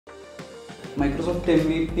Microsoft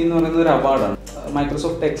MVP എന്ന് പറയുന്ന ഒരു അവാർഡാണ്.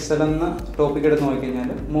 മൈക്രോസോഫ്റ്റ് എക്സൽ എന്ന ടോപ്പിക് എടുത്ത് നോക്കിക്കഴിഞ്ഞാൽ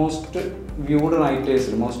മോസ്റ്റ് വ്യൂഡ്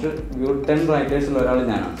റൈറ്റേഴ്സിൽ 10 റൈറ്റേഴ്സിൽ ഒരാൾ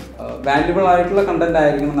ഞാനാണ്. വാല്യുബിൾ ആയിട്ടുള്ള കണ്ടന്റ്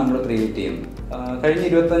ആയിരിക്കണം നമ്മൾ ക്രിയേറ്റ് ചെയ്യുന്നത്. കഴിഞ്ഞ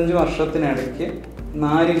 25 വർഷത്തിനിടയ്ക്ക്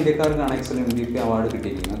 4 ഇന്ത്യക്കാർക്കാണ് എക്സൽ MVP അവാർഡ്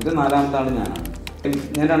കിട്ടിയിരിക്കുന്നത്. ഇത് 4ാമത്തെ ആൾ ഞാനാണ്.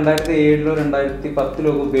 ഞാൻ 2007-ലോ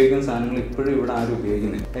 2010-ലോ ഉപയോഗിക്കുന്ന സാധനങ്ങൾ ഇപ്പോഴും ഇവിടെ ആരും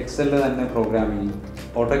ഉപയോഗിക്കുന്നില്ല. എക്സലിൽ തന്നെ പ്രോഗ്രാമിങ്,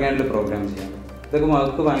 ഓട്ടോകാഡിൽ പ്രോഗ്രാം ചെയ്യാം. ഇതൊക്കെ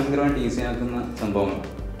വർക്ക് ഭയങ്കരമായിട്ട് ഈസി ആക്കുന്ന സംഭവങ്ങൾ.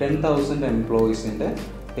 10,000 എംപ്ലോയീസിൻ്റെ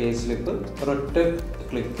പേ സ്ലിപ്പ് ഒരൊറ്റ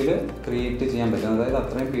ക്ലിക്കിൽ ക്രിയേറ്റ് ചെയ്യാൻ പറ്റും. അതായത്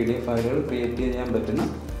അത്രയും PDF ഫയലുകൾ ക്രിയേറ്റ് ചെയ്യാൻ പറ്റുന്ന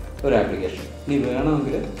ഒരു ആപ്ലിക്കേഷൻ. ഇനി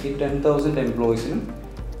വേണമെങ്കിൽ ഈ 10,000 എംപ്ലോയീസിനും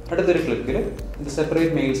അടുത്തൊരു ക്ലിക്കിൽ ഇത്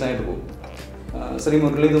സെപ്പറേറ്റ് മെയിൽസ് ആയിട്ട് പോകും. ശ്രീ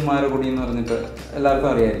മുരളി തുമ്മാരകുടി എന്ന് പറഞ്ഞിട്ട് എല്ലാവർക്കും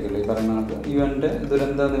അറിയാമായിരിക്കുമല്ലോ. ഈ പറയുന്ന ആൾക്ക് UN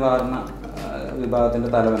ദുരന്ത നിവാരണ വിഭാഗത്തിൻ്റെ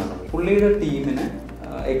തലവനാണ്. പുള്ളിയുടെ ടീമിനെ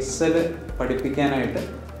എക്സൽ പഠിപ്പിക്കാനായിട്ട്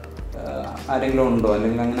ആരെങ്കിലും ഉണ്ടോ,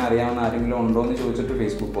 അല്ലെങ്കിൽ അങ്ങനെ അറിയാവുന്ന ആരെങ്കിലും ഉണ്ടോ എന്ന് ചോദിച്ചിട്ട്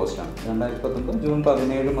ഫേസ്ബുക്ക് പോസ്റ്റാണ്. 2019 ജൂൺ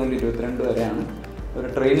 17 മുതൽ 22 വരെയാണ് ഒരു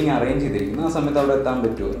ട്രെയിനിങ് അറേഞ്ച് ചെയ്തിരിക്കുന്നത്. ആ സമയത്ത് അവിടെ എത്താൻ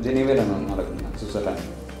പറ്റുമോ? ജനീവയിലാണ് നടക്കുന്നത്, സ്വിറ്റ്സർലാൻഡ്.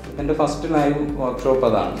 എൻ്റെ ഫസ്റ്റ് ലൈവ് വർക്ക്ഷോപ്പ്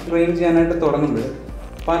അതാണ്. ട്രെയിൻ ചെയ്യാനായിട്ട് തുടങ്ങുമ്പോൾ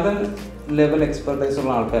പല ലെവൽ എക്സ്പെർട്ടൈസ്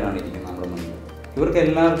ഉള്ള ആൾക്കാരാണ് ഇരിക്കുന്നത് നമ്മുടെ മുന്നിൽ. ഇവർക്ക്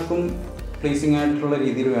എല്ലാവർക്കും പ്ലീസിങ് ആയിട്ടുള്ള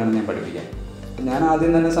രീതിയിൽ വേണം ഞാൻ പഠിപ്പിക്കാൻ. ഞാൻ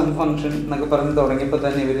ആദ്യം തന്നെ സം ഫംഗ്ഷൻ എന്നൊക്കെ പറഞ്ഞ് തുടങ്ങിയപ്പോൾ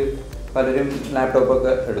തന്നെ ഇവർ പലരും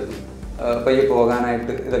ലാപ്ടോപ്പൊക്കെ എടുത്തു പയ്യെ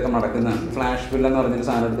പോകാനായിട്ട് ഇതൊക്കെ നടക്കുന്നതാണ്. ഫ്ലാഷ് ബിൽ എന്ന് പറഞ്ഞൊരു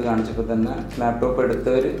സാധനം എടുത്ത് കാണിച്ചപ്പോൾ തന്നെ ലാപ്ടോപ്പ്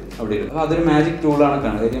എടുത്തവർ അവിടെ ഇരുന്നു. അപ്പോൾ അതൊരു മാജിക് ടൂളാണ്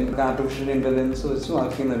കാണുക. കാര്യം ആർട്ടിഫിഷ്യൽ ഇൻ്റലിജൻസ് വെച്ച്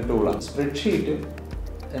വർക്ക് ചെയ്യുന്ന ഒരു ടൂളാണ്. സ്പ്രെഡ്ഷീറ്റ്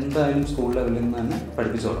എന്തായാലും സ്കൂൾ ലെവലിൽ നിന്ന് തന്നെ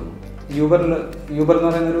പഠിപ്പിച്ചു തുടങ്ങും. യൂബർ എന്ന്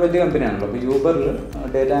പറയുന്ന ഒരു വലിയ കമ്പനിയാണല്ലോ. അപ്പോൾ യൂബറിൽ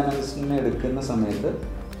ഡേറ്റ അനാലിസിസിനെ എടുക്കുന്ന സമയത്ത്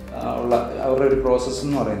ഉള്ള അവരുടെ ഒരു പ്രോസസ്സ്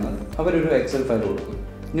എന്ന് പറയുന്നത് അവരൊരു എക്സൽ ഫയൽ കൊടുക്കും.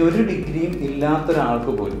 ഇനി ഒരു ഡിഗ്രിയും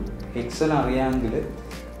ഇല്ലാത്തൊരാൾക്ക് പോലും എക്സൽ അറിയാമെങ്കിൽ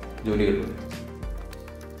ജോലി കിട്ടും.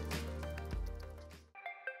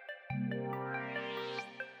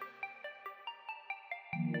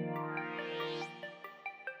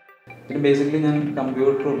 പിന്നെ ബേസിക്കലി ഞാൻ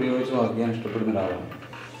കമ്പ്യൂട്ടർ ഉപയോഗിച്ച് വർക്ക് ചെയ്യാൻ ഇഷ്ടപ്പെടുന്ന ഒരാളാണ്.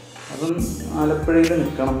 അപ്പം ആലപ്പുഴയിൽ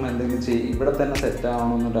നിൽക്കണം, എന്തെങ്കിലും ഇവിടെ തന്നെ സെറ്റ്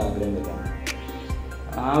ആവണമെന്നൊരു ആഗ്രഹം വരികയാണ്.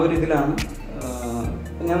 ആ ഒരു ഇതിലാണ്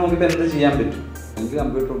ഞാൻ നോക്കിയപ്പോൾ എന്ത് ചെയ്യാൻ പറ്റും. എനിക്ക്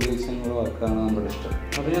കമ്പ്യൂട്ടർ ഉപയോഗിച്ചുള്ള വർക്കാണ് നമ്മുടെ ഇഷ്ടം.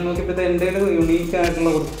 അപ്പോൾ ഞാൻ നോക്കിയപ്പോൾ എൻ്റെ യുണീക്ക്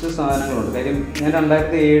ആയിട്ടുള്ള കുറച്ച് സാധനങ്ങളുണ്ട്. കാര്യം ഞാൻ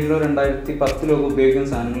 2007-ലോ 2010-ലോ ഉപയോഗിക്കുന്ന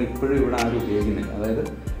സാധനങ്ങൾ ഇപ്പോഴും ഇവിടെ ആരും ഉപയോഗിക്കുന്നില്ല. അതായത്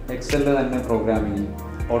എക്സലിൽ തന്നെ പ്രോഗ്രാമിങ്,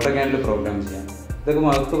 ഓട്ടോകാഡിൽ പ്രോഗ്രാം ചെയ്യാം. ഇതൊക്കെ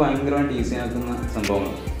വർക്ക് ഭയങ്കരമായിട്ട് ഈസി ആക്കുന്ന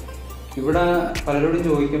സംഭവങ്ങൾ. ഇവിടെ പലരോടും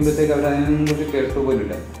ചോദിക്കുമ്പോഴത്തേക്ക് അവർ അതിനെക്കുറിച്ച്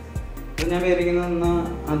കേട്ടുപോലില്ല. അപ്പോൾ ഞാൻ വിചാരിക്കുന്നത് എന്നാൽ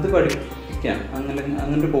അത് പഠിപ്പിക്കാം,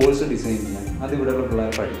 അങ്ങനൊരു കോഴ്സ് ഡിസൈൻ ചെയ്യാം, അതിവിടെയുള്ള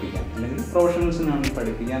പിള്ളേരെ പഠിപ്പിക്കാം, അല്ലെങ്കിൽ പ്രൊഫഷണൽസിനാണ്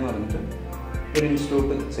പഠിപ്പിക്കാമെന്ന് പറഞ്ഞിട്ട് ഒരു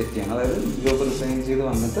ഇൻസ്റ്റിറ്റ്യൂട്ട് സെറ്റ് ചെയ്യാം. അതായത് ജോബ് റിസൈൻ ചെയ്ത്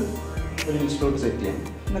വന്നിട്ട് ഒരു ഇൻസ്റ്റിറ്റ്യൂട്ട് സെറ്റ് ചെയ്യാം.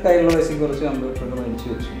 പിന്നെ കയ്യിലുള്ള പൈസ കുറച്ച് കമ്പ്യൂട്ടറൊക്കെ മേടിച്ച്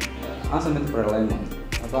വെച്ചു. ആ സമയത്ത് പ്രളയം വന്നു.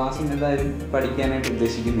 അപ്പോൾ ആ സമയത്ത് ആരും പഠിക്കാനായിട്ട്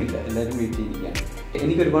ഉദ്ദേശിക്കുന്നില്ല, എല്ലാവരും വീട്ടിൽ ഇരിക്കാൻ.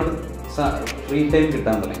 എനിക്കൊരുപാട് ഫ്രീ ടൈം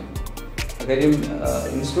കിട്ടാൻ തുടങ്ങി. കാര്യം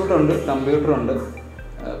ഇൻസ്റ്റിറ്റ്യൂട്ടുണ്ട്, കമ്പ്യൂട്ടറുണ്ട്,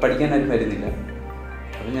 പഠിക്കാനായിട്ട് വരുന്നില്ല.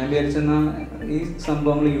 അപ്പോൾ ഞാൻ വിചാരിച്ചെന്നാൽ ഈ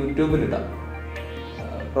സംഭവങ്ങൾ യൂട്യൂബിലിടാം,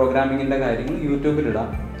 പ്രോഗ്രാമിങ്ങിൻ്റെ കാര്യങ്ങൾ യൂട്യൂബിലിടാം.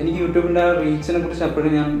 എനിക്ക് യൂട്യൂബിൻ്റെ റീച്ചിനെ കുറിച്ച്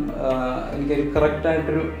അപ്പോഴും എനിക്കൊരു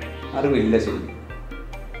കറക്റ്റായിട്ടൊരു അറിവില്ല. ശരി,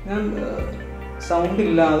 ഞാൻ സൗണ്ട്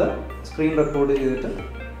ഇല്ലാതെ സ്ക്രീൻ റെക്കോർഡ് ചെയ്തിട്ട്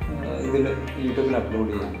ഇതിൽ യൂട്യൂബിൽ അപ്ലോഡ്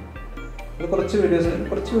ചെയ്യാം. അത് കുറച്ച് വീഡിയോസ്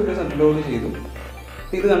അപ്ലോഡ് ചെയ്തു.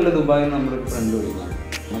 ഇത് കണ്ട് ദുബായിൽ നമ്മളൊരു ഫ്രണ്ട് വിളിക്കുകയാണ്.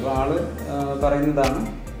 അപ്പോൾ ആൾ പറയുന്നതാണ്,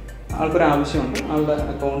 ആൾക്കൊരാവശ്യമുണ്ട്. ആളുടെ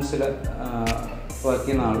അക്കൗണ്ട്സിൽ വർക്ക്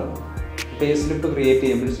ചെയ്യുന്ന ആൾ പേ സ്ലിപ്പ് ക്രിയേറ്റ്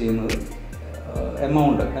ചെയ്യുന്നത്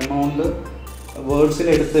എമൗണ്ട് വേർഡ്സിൽ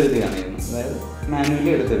എടുത്തെഴുതുകയാണ് ചെയ്യുന്നത്. അതായത്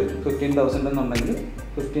മാനുവലി എടുത്തെഴുതും. 15,000 എന്നുണ്ടെങ്കിൽ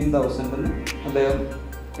 15,000 അദ്ദേഹം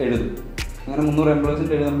എഴുതും. അങ്ങനെ 300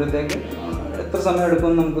 എംപ്ലോയീസിൻ്റെ എഴുതുമ്പോഴത്തേക്ക് എത്ര സമയം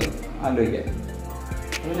എടുക്കുമെന്ന് നമുക്ക് ആലോചിക്കാം.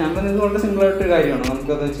 അപ്പോൾ ഞാൻ പറഞ്ഞത് വളരെ സിമ്പിളായിട്ടൊരു കാര്യമാണ്.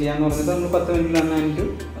 നമുക്കത് ചെയ്യാമെന്ന് പറഞ്ഞിട്ട് നമ്മൾ 10 മിനിറ്റിൽ തന്നെ എനിക്ക്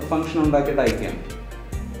ഫംഗ്ഷൻ ഉണ്ടാക്കിയിട്ട് അയക്കുകയാണ്.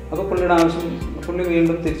 അപ്പോൾ പുള്ളി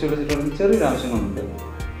വീണ്ടും തിരിച്ചു വിളിച്ചിട്ടുള്ള ചെറിയൊരു ആവശ്യങ്ങളുണ്ട്.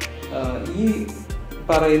 ഈ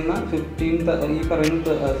പറയുന്ന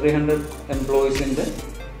 300 എംപ്ലോയീസിൻ്റെ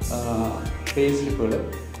പേ സ്ലിപ്പുകൾ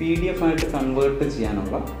PDF ആയിട്ട് കൺവേർട്ട്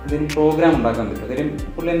ചെയ്യാനുള്ള ഇതിന് പ്രോഗ്രാം ഉണ്ടാക്കാൻ പറ്റും. കാര്യം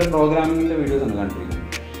പുള്ളി എൻ്റെ പ്രോഗ്രാമിങ്ങിൻ്റെ വീഡിയോസാണ് കണ്ടിരിക്കുന്നത്.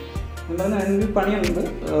 എന്താണെന്ന് അതിന് പണിയുണ്ട്,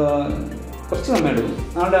 കുറച്ച് സമയം എടുക്കും.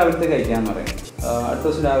 നാളെ രാവിലത്തേക്ക് അയക്കാമെന്ന് പറയും. അടുത്ത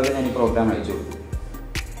ദിവസം രാവിലെ ഞാൻ ഈ പ്രോഗ്രാം അയച്ചു കൊടുക്കും.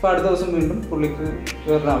 അപ്പോൾ അടുത്ത ദിവസം വീണ്ടും പുള്ളിക്ക്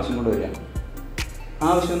വേറൊരു ആവശ്യം കൂടെ വരികയാണ്.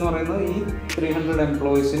 ആവശ്യം എന്ന് പറയുന്നത് ഈ 300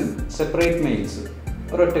 എംപ്ലോയീസിനും സെപ്പറേറ്റ് മെയിൽസ്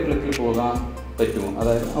ഒരൊറ്റ ക്ലിക്കിൽ പോകാൻ പറ്റുമോ,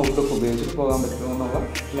 അതായത് ഔട്ട്ലുക്ക് ഉപയോഗിച്ചിട്ട് പോകാൻ പറ്റുമോ എന്നുള്ള,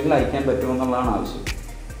 അല്ലെങ്കിൽ അയക്കാൻ പറ്റുമോ എന്നുള്ളതാണ് ആവശ്യം.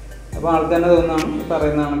 അപ്പോൾ ആൾക്കാരെ തോന്നുന്നതാണ്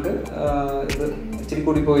പറയുന്ന കണക്ക് ഇത് ഇച്ചിരി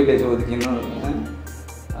കൂടി പോയില്ലേ ചോദിക്കുന്നത്.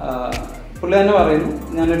 പുള്ളി തന്നെ പറയുന്നു,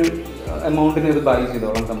 ഞാനൊരു എമൗണ്ടിന് ഇത് ബൈ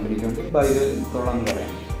ചെയ്തോളാം, കമ്പനിക്ക് വേണ്ടി ബൈ ചെയ്തോളാം എന്ന്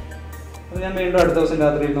പറയാം. അപ്പോൾ ഞാൻ വീണ്ടും അടുത്ത ദിവസം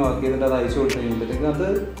രാത്രി ഇരുന്ന് വർക്ക് ചെയ്തിട്ട് അത് അയച്ചു കൊടുത്ത് കഴിയുമ്പോഴത്തേക്ക് അത്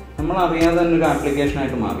നമ്മളറിയാതെ തന്നെ ഒരു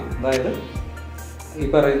ആപ്ലിക്കേഷനായിട്ട് മാറി. അതായത് ഈ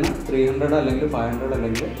പറയുന്ന 300 അല്ലെങ്കിൽ 500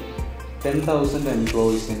 അല്ലെങ്കിൽ 10,000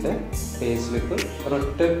 എംപ്ലോയീസിൻ്റെ പേ സ്ലിപ്പ്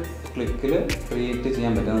ഒരൊറ്റ ക്ലിക്കിൽ ക്രിയേറ്റ്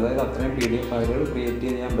ചെയ്യാൻ പറ്റുന്ന, അതായത് അത്രയും PDF ഫയലുകൾ ക്രിയേറ്റ്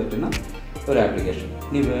ചെയ്യാൻ പറ്റുന്ന ഒരു ആപ്ലിക്കേഷൻ.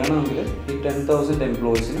 ഇനി വേണമെങ്കിൽ ഈ 10,000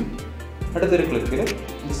 എംപ്ലോയീസിനും അടുത്തൊരു ക്ലിക്കിൽ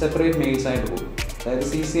ഇത് സെപ്പറേറ്റ് മെയിൽസ് ആയിട്ട് പോകും. അതായത്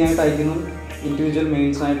CC ആയിട്ട് അയക്കുന്നതും ഇൻഡിവിജ്വൽ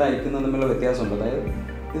മെയിൽസ് ആയിട്ട് അയക്കുന്നതും തമ്മിലുള്ള വ്യത്യാസമുണ്ട്. അതായത്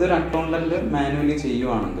ഇതൊരു അക്കൗണ്ടൻറ്റ് മാനുവലി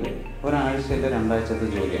ചെയ്യുവാണെങ്കിൽ ഒരാഴ്ചയിലെ 2 ആഴ്ചത്തെ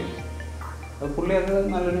ജോലിയാണ്. അപ്പോൾ പുള്ളി അത്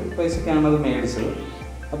നല്ലൊരു പൈസയ്ക്കാണ് അത് മേടിച്ചത്.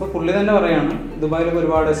 അപ്പോൾ പുള്ളി തന്നെ പറയുകയാണ്, ദുബായിലൊക്കെ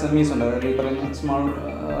ഒരുപാട് SMEs ഉണ്ട്, അതായത് ഈ പറയുന്ന സ്മോൾ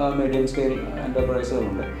മീഡിയം സ്കെയിൽ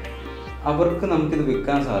എൻ്റർപ്രൈസുകളുണ്ട്, അവർക്ക് നമുക്കിത്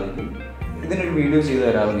വിൽക്കാൻ സാധിക്കും, ഇതിനൊരു വീഡിയോ ചെയ്ത്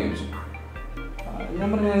തരാമെന്ന് ചോദിച്ചു. ഞാൻ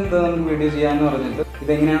പറഞ്ഞു എന്താ നമുക്ക് വീഡിയോ ചെയ്യാമെന്ന് പറഞ്ഞിട്ട്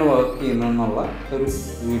ഇതെങ്ങനെയാണ് വർക്ക് ചെയ്യുന്നതെന്നുള്ള ഒരു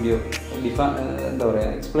വീഡിയോ എന്താ പറയുക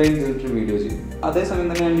എക്സ്പ്ലെയിൻ ചെയ്തിട്ട് വീഡിയോ ചെയ്തു. അതേസമയം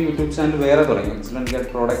തന്നെ ഞാൻ യൂട്യൂബ് ചാനൽ വേറെ തുടങ്ങി, എക്സലൻറ്റ് ക്യാഡ്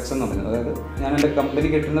പ്രോഡക്ട്സ് എന്ന് പറഞ്ഞത്. അതായത് ഞാൻ എൻ്റെ കമ്പനി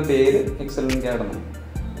കിട്ടുന്ന പേര് എക്സലൻറ്റ് ക്യാഡ് എന്നാണ്.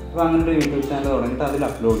 അപ്പോൾ അങ്ങനെ ഒരു യൂട്യൂബ് ചാനൽ തുടങ്ങിയിട്ട് അതിൽ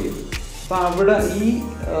അപ്ലോഡ് ചെയ്തു. അപ്പോൾ അവിടെ ഈ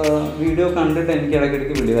വീഡിയോ കണ്ടിട്ട് എനിക്ക്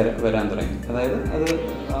ഇടയ്ക്കിടയ്ക്ക് വിളി വരാൻ തുടങ്ങി. അതായത് അത്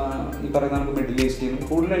ഈ പറയുന്ന നമുക്ക് മിഡിൽ ഈസ്റ്റിൽ നിന്ന്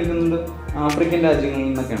കൂടുതൽ എനിക്കുന്നുണ്ട് ആഫ്രിക്കൻ രാജ്യങ്ങളിൽ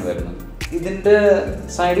നിന്നൊക്കെയാണ് വരുന്നത്. ഇതിൻ്റെ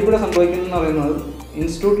സൈഡിൽ കൂടെ സംഭവിക്കുന്നതെന്ന് പറയുന്നത്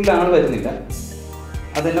ഇൻസ്റ്റിറ്റ്യൂട്ടിൽ ആൾ വരുന്നില്ല,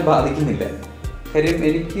 അതെന്നെ ബാധിക്കുന്നില്ല. കാര്യം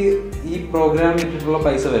എനിക്ക് ഈ പ്രോഗ്രാം ഇട്ടിട്ടുള്ള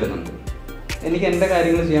പൈസ വരുന്നുണ്ട്, എനിക്ക് എൻ്റെ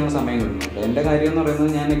കാര്യങ്ങൾ ചെയ്യാനുള്ള സമയം കിട്ടുന്നുണ്ട്. എൻ്റെ കാര്യം എന്ന്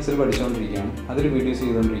പറയുന്നത് ഞാൻ എക്സൽ പഠിച്ചുകൊണ്ടിരിക്കുകയാണ്, അതിൽ വീഡിയോസ്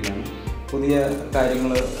ചെയ്തുകൊണ്ടിരിക്കുകയാണ്, പുതിയ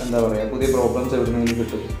കാര്യങ്ങൾ എന്താ പറയുക പുതിയ പ്രോബ്ലംസ് എവിടെ നിന്ന്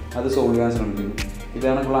കിട്ടും അത് സോൾവ് ചെയ്യാൻ ശ്രമിക്കുന്നു,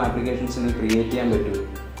 ഇതാണുള്ള ആപ്ലിക്കേഷൻസ് എനിക്ക് ക്രിയേറ്റ് ചെയ്യാൻ പറ്റും,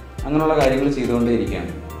 അങ്ങനെയുള്ള കാര്യങ്ങൾ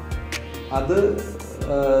ചെയ്തുകൊണ്ടേയിരിക്കുകയാണ്. അത്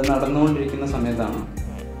നടന്നുകൊണ്ടിരിക്കുന്ന സമയത്താണ്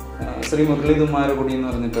ശ്രീ മുരളീകുമാരകുടി എന്ന്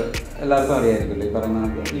പറഞ്ഞിട്ട് എല്ലാവർക്കും അറിയാമായിരിക്കില്ലേ, ഈ പറയുന്ന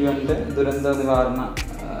UN ദുരന്ത നിവാരണ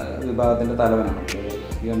വിഭാഗത്തിൻ്റെ തലവനാണ്,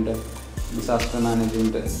 UN ഡിസാസ്റ്റർ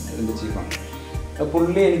മാനേജ്മെൻറ്റ് ഇതിൻ്റെ ചീഫാണ്.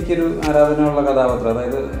 പുള്ളി എനിക്കൊരു ആരാധനയുള്ള കഥാപാത്രം,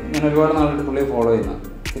 അതായത് ഞാൻ ഒരുപാട് നാളായിട്ട് പുള്ളിയെ ഫോളോ ചെയ്യുന്ന,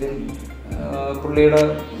 പുള്ളിയുടെ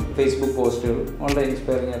ഫേസ്ബുക്ക് പോസ്റ്റുകൾ വളരെ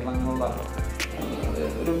ഇൻസ്പയറിംഗ് ആയിട്ടുള്ള അങ്ങനെയുള്ള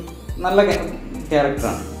ഒരു നല്ല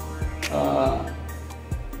ക്യാരക്ടറാണ്.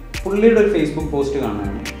 പുള്ളിയുടെ ഒരു ഫേസ്ബുക്ക് പോസ്റ്റ്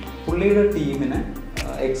കാണുകയാണ്, പുള്ളിയുടെ ടീമിനെ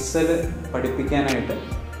എക്സൽ പഠിപ്പിക്കാനായിട്ട്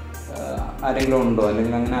ആരെങ്കിലും ഉണ്ടോ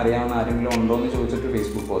അല്ലെങ്കിൽ അങ്ങനെ അറിയാവുന്ന ആരെങ്കിലും ഉണ്ടോ എന്ന് ചോദിച്ചിട്ട്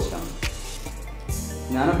ഫേസ്ബുക്ക് പോസ്റ്റാണ്.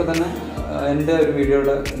 ഞാനപ്പോൾ തന്നെ എൻ്റെ ഒരു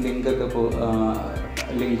വീഡിയോയുടെ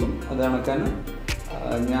ലിങ്കും അത് കണക്കാൻ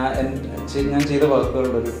ഞാൻ ചെയ്ത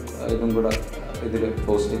വർക്കുകളുടെ ഒരു ഇതും കൂടെ ഇതിൽ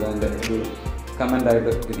പോസ്റ്റ് ചെയ്ത് അതിൻ്റെ ഒരു കമൻ്റായിട്ട്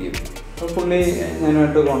ഇത് ചെയ്തു. അപ്പോൾ പുള്ളി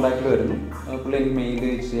ഞാനുമായിട്ട് കോൺടാക്റ്റിൽ വരുന്നു, പുള്ളി എനിക്ക് മെയിൽ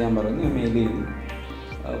ചെയ്യാൻ പറഞ്ഞു, ഞാൻ മെയിൽ ചെയ്തു.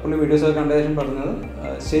 പുള്ളി വീഡിയോസൊക്കെ കണ്ട ശേഷം പറഞ്ഞത്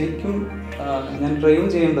ശരിക്കും ഞാൻ ട്രെയിൻ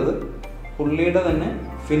ചെയ്യേണ്ടത് പുള്ളിയുടെ തന്നെ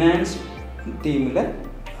ഫിനാൻസ് ടീമിലെ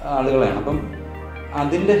ആളുകളെയാണ്, അപ്പം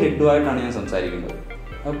അതിൻ്റെ ഹെഡുമായിട്ടാണ് ഞാൻ സംസാരിക്കുന്നത്.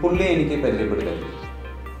 പുള്ളി എനിക്ക് പരിചയപ്പെടുത്തരുത്.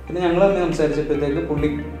 പിന്നെ ഞങ്ങൾ തന്നെ സംസാരിച്ചപ്പോഴത്തേക്ക്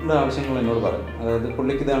പുള്ളിയുടെ ആവശ്യങ്ങൾ എന്നോട് പറയും, അതായത്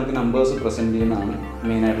പുള്ളിക്ക് ഇത് കണക്ക് നമ്പേഴ്സ് പ്രസൻറ്റ് ചെയ്യുന്നതാണ്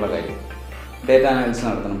മെയിനായിട്ടുള്ള കാര്യം, ഡേറ്റ അനാലിസിസ്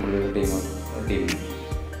നടത്തണം പുള്ളിയുടെ ടീമിന്.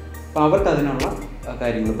 അപ്പോൾ അവർക്ക് അതിനുള്ള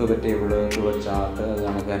കാര്യങ്ങൾ പിവറ്റ് ടേബിൾ, പിവറ്റ് ചാർട്ട്, അത്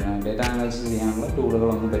കണക്ക് തന്നെ ഡേറ്റ അനാലിസിസ് ചെയ്യാനുള്ള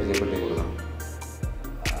ടൂളുകളൊന്നും പരിചയപ്പെടുത്തി കൊടുക്കണം.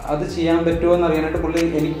 അത് ചെയ്യാൻ പറ്റുമോ എന്നറിയാനായിട്ട് പുള്ളി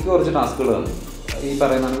എനിക്ക് കുറച്ച് ടാസ്കുകൾ തന്നു. ഈ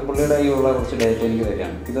പറയുന്ന പുള്ളിയുടെ കയ്യിലുള്ള കുറച്ച് ഡേറ്റ എനിക്ക്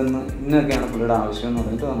തരികയാണ്, ഇന്നൊക്കെയാണ് പുള്ളിയുടെ ആവശ്യം എന്ന്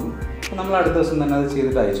പറഞ്ഞിട്ട് തന്നു. അപ്പോൾ നമ്മൾ അടുത്ത ദിവസം തന്നെ അത്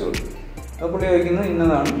ചെയ്തിട്ട് അയച്ചു കൊടുക്കും. അപ്പോൾ പുള്ളി ചോദിക്കുന്നത്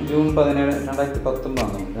ഇന്നതാണ് ജൂൺ 17,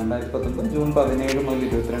 2019 ജൂൺ 17 മുതൽ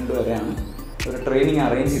 22 വരെയാണ് ഒരു ട്രെയിനിങ്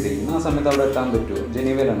അറേഞ്ച് ചെയ്തിരിക്കുന്നത്. ആ സമയത്ത് അവിടെ എത്താൻ പറ്റുമോ?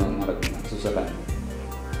 ജനീവയിലാണ് നടക്കുന്നത്, സ്വിറ്റ്സർലാൻഡ്.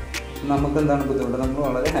 നമുക്ക് എന്താണ് ബുദ്ധിമുട്ട്? നമ്മൾ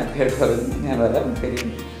വളരെ ഹാപ്പി ആയിട്ട് പറയുന്നു ഞാൻ വരാം കാര്യം.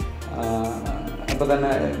 അപ്പോൾ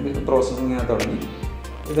തന്നെ പ്രോസസ്സിങ് തുടങ്ങി.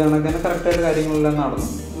 ഇത് കണക്ക് കറക്റ്റായിട്ട് കാര്യങ്ങളെല്ലാം നടന്നു.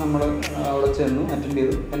 നമ്മൾ അവിടെ ചെന്നു, അറ്റൻഡ്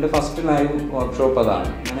ചെയ്തു. എൻ്റെ ഫസ്റ്റ് ലൈവ് വർക്ക്ഷോപ്പ് അതാണ്.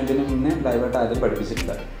 ഞാൻ ഇതിന് മുന്നേ ലൈവായിട്ട് ആരും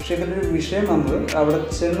പഠിപ്പിച്ചിട്ടില്ല. പക്ഷേ ഇതിൻ്റെ വിഷയം വന്നത് അവിടെ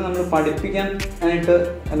ചെന്ന് നമ്മൾ പഠിപ്പിക്കാനായിട്ട്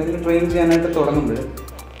അല്ലെങ്കിൽ ട്രെയിൻ ചെയ്യാനായിട്ട് തുടങ്ങുമ്പോൾ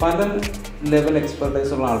പല ലെവൽ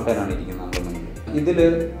എക്സ്പെർട്ടൈസുള്ള ആൾക്കാരാണ് ഇരിക്കുന്നത്. ഇതിൽ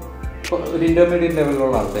ഒരു ഇൻ്റർമീഡിയറ്റ്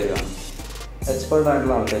ലെവലിലുള്ള ആൾക്കാരാണ്,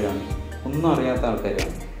 എക്സ്പെർട്ടായിട്ടുള്ള ആൾക്കാരാണ്, ഒന്നും അറിയാത്ത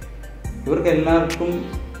ആൾക്കാരാണ്. ഇവർക്ക് എല്ലാവർക്കും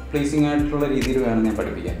പ്ലീസിങ് ആയിട്ടുള്ള രീതിയിൽ വേണം ഞാൻ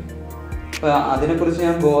പഠിപ്പിക്കാൻ. അപ്പോൾ അതിനെക്കുറിച്ച്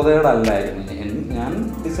ഞാൻ ബോധേഡല്ലായിരുന്നു. ഞാൻ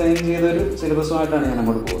ഡിസൈൻ ചെയ്തൊരു സിലബസുമായിട്ടാണ് ഞാൻ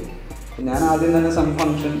അങ്ങോട്ട് പോകുന്നത്. ഞാൻ ആദ്യം തന്നെ സം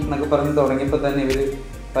ഫംഗ്ഷൻ എന്നൊക്കെ പറഞ്ഞ് തുടങ്ങിയപ്പോൾ തന്നെ ഇവർ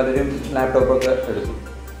പലരും ലാപ്ടോപ്പൊക്കെ എടുത്തു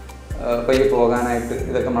പയ്യെ പോകാനായിട്ട്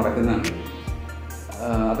ഇതൊക്കെ നടക്കുന്നതാണ്.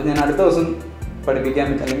 അപ്പോൾ ഞാൻ അടുത്ത ദിവസം പഠിപ്പിക്കാൻ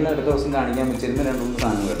അല്ലെങ്കിൽ അടുത്ത ദിവസം കാണിക്കാൻ വെച്ചിരുന്ന 2-3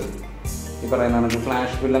 സാധനങ്ങൾ എടുത്തു. ഈ പറയുന്ന നമുക്ക്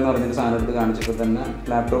ഫ്ലാഷ് ബില്ലെന്ന് പറഞ്ഞൊരു സാധനം എടുത്ത് കാണിച്ചപ്പോൾ തന്നെ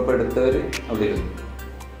ലാപ്ടോപ്പ് എടുത്തവർ അവിടെ ഇരുന്നു.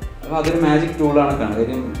 അപ്പോൾ അതൊരു മാജിക് ടൂളാണ് കാണുക.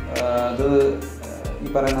 കാര്യം അത് ഈ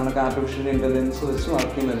പറയുന്ന നമുക്ക് ആർട്ടിഫിഷ്യൽ ഇൻ്റലിജൻസ് വെച്ച്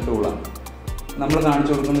വർക്ക് ചെയ്യുന്നൊരു ടൂളാണ്. നമ്മൾ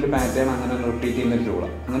കാണിച്ചു കൊടുക്കുന്നൊരു പാറ്റേൺ അങ്ങനെ റിപ്പീറ്റ് ചെയ്യുന്നൊരു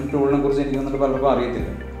ടൂളാണ്. അങ്ങനെ ടൂളിനെ കുറിച്ച് എനിക്ക് വന്നിട്ട് പലർക്കും അറിയത്തില്ല.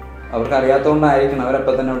 അവർക്ക് അറിയാത്തതുകൊണ്ടായിരിക്കണം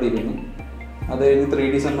അവരപ്പം തന്നെ അവിടെ ഇരുന്നു. അത് കഴിഞ്ഞ്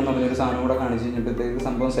 3D സം എന്ന് പറഞ്ഞൊരു സാധനം കൂടെ കാണിച്ച് കഴിഞ്ഞപ്പോഴത്തേക്ക്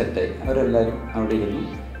സംഭവം സെറ്റായി. അവരെല്ലാവരും അവിടെ ഇരുന്നു.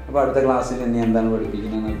 അപ്പോൾ അടുത്ത ക്ലാസ്സിൽ ഇനി എന്താണ്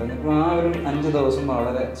പഠിപ്പിക്കുന്നത് എന്നിട്ട് അപ്പോൾ ആ ഒരു 5 ദിവസം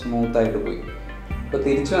വളരെ സ്മൂത്തായിട്ട് പോയി. അപ്പോൾ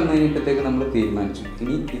തിരിച്ചു വന്നു കഴിഞ്ഞപ്പോഴത്തേക്ക് നമ്മൾ തീരുമാനിച്ചു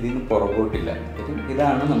ഇനി ഇതിന് പുറകോട്ടില്ല.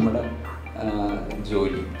 ഇതാണ് നമ്മുടെ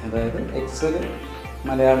ജോലി. അതായത് എക്സൽ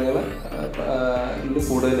മലയാളികളെ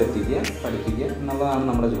കൂടുതൽ എത്തിക്കുക, പഠിപ്പിക്കുക എന്നുള്ളതാണ്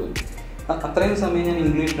നമ്മുടെ ജോലി. അത്രയും സമയം ഞാൻ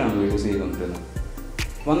ഇംഗ്ലീഷിലാണ് വീഡിയോസ് ചെയ്തുകൊണ്ടിരുന്നത്.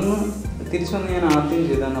 തിരിച്ചു വന്ന് ഞാൻ ആദ്യം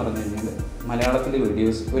ചെയ്തതെന്ന് പറഞ്ഞു കഴിഞ്ഞാൽ മലയാളത്തിൽ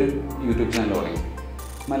വീഡിയോസ്, ഒരു യൂട്യൂബ് ചാനൽ തുടങ്ങി,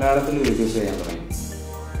 മലയാളത്തിൽ വീഡിയോസ് ചെയ്യാൻ തുടങ്ങി.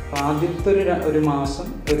 അപ്പോൾ ആദ്യത്തെ ഒരു മാസം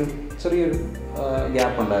ഒരു ചെറിയൊരു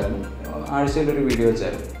ഗ്യാപ്പ് ഉണ്ടായിരുന്നു, ആഴ്ചയിലൊരു വീഡിയോ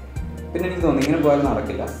വെച്ചായിരുന്നു. പിന്നെ എനിക്ക് തോന്നി ഇങ്ങനെ പോയാൽ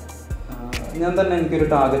നടക്കില്ല. ഞാൻ തന്നെ എനിക്കൊരു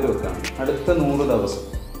ടാർഗറ്റ് വെക്കുകയാണ്, അടുത്ത 100 ദിവസം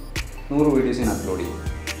 100 വീഡിയോസ് ഞാൻ അപ്ലോഡ് ചെയ്യും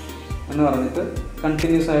എന്ന് പറഞ്ഞിട്ട്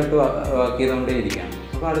കണ്ടിന്യൂസ് ആയിട്ട് വർക്ക് ചെയ്തുകൊണ്ടേ ഇരിക്കുകയാണ്.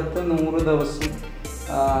 അപ്പോൾ അടുത്ത 100 ദിവസം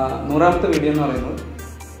 100ാമത്തെ വീഡിയോ എന്ന് പറയുന്നത്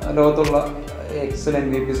ലോകത്തുള്ള എക്സൽ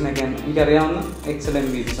MVPസിനൊക്കെ എനിക്കറിയാവുന്ന എക്സൽ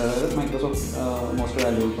MVPs, അതായത് മൈക്രോസോഫ്റ്റ് മോസ്റ്റ്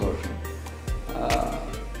വാല്യുബിൾ പ്രൊഫഷണൽ,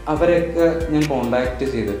 അവരെയൊക്കെ ഞാൻ കോണ്ടാക്റ്റ്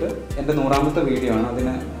ചെയ്തിട്ട് എൻ്റെ 100ാമത്തെ വീഡിയോ ആണ്,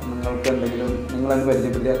 അതിന് നിങ്ങൾക്ക് എന്തെങ്കിലും നിങ്ങളെന്ന്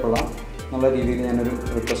പരിചയപ്പെടുത്തിയാൽ കൊള്ളാം എന്നുള്ള രീതിയിൽ ഞാനൊരു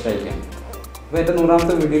റിക്വസ്റ്റ് അയക്കാം. അപ്പോൾ എൻ്റെ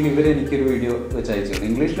 100ാമത്തെ വീഡിയോയിൽ എനിക്കൊരു വീഡിയോ വെച്ച് അയച്ചിരുന്നു.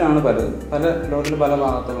 ഇംഗ്ലീഷിലാണ് പല ലോകത്തിൻ്റെ പല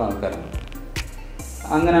ഭാഗത്തുള്ള ആൾക്കാരാണ്.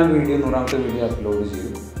 അങ്ങനെ ആ 100ാമത്തെ വീഡിയോ അപ്ലോഡ്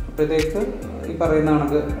ചെയ്തു. അപ്പോഴത്തേക്ക് ഈ പറയുന്ന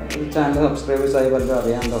കണക്ക് ചാനൽ സബ്സ്ക്രൈബേഴ്സായി പലരും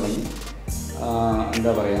അറിയാൻ തുടങ്ങി.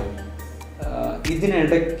 എന്താ പറയുക,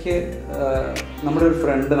 ഇതിനിടയ്ക്ക് നമ്മുടെ ഒരു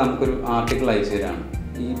ഫ്രണ്ട് നമുക്കൊരു ആർട്ടിക്കിൾ അയച്ചു തരാണ്.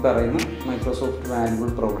 ഈ പറയുന്ന മൈക്രോസോഫ്റ്റ് വാല്യുബിൾ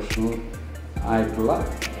പ്രൊഫഷണൽ ആയിട്ടുള്ള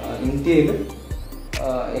ഇന്ത്യയിൽ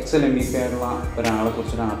എക്സൽ MVP ആയിട്ടുള്ള ഒരാളെ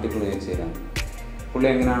കുറിച്ചൊരു ആർട്ടിക്കിൾ അയച്ചു തരാം. പുള്ളി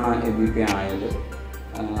എങ്ങനെയാണ് MVP ആയത്,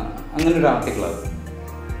 അങ്ങനൊരു ആർട്ടിക്കിളത്.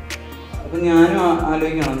 അപ്പോൾ ഞാനും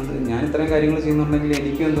ആലോചിക്കണം, ഞാൻ ഇത്രയും കാര്യങ്ങൾ ചെയ്യുന്നുണ്ടെങ്കിൽ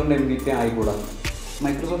എനിക്കും എന്തുകൊണ്ട് MVP ആയിക്കൂടാ.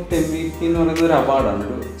 മൈക്രോസോഫ്റ്റ് MVP എന്ന് പറയുന്നത് ഒരു അവാർഡാണ്,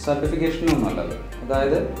 ഒരു സർട്ടിഫിക്കേഷനൊന്നും അല്ലത്.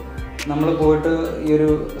 അതായത് നമ്മൾ പോയിട്ട് ഈ ഒരു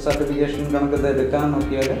സർട്ടിഫിക്കേഷൻ കണക്കത് എടുക്കാൻ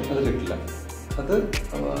നോക്കിയാൽ അത് കിട്ടില്ല. അത്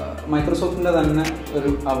മൈക്രോസോഫ്റ്റിൻ്റെ തന്നെ ഒരു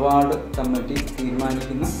അവാർഡ് കമ്മിറ്റി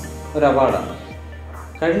തീരുമാനിക്കുന്ന ഒരു അവാർഡാണ്.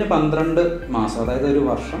 കഴിഞ്ഞ 12 മാസം, അതായത് ഒരു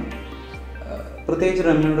വർഷം, പ്രത്യേകിച്ച്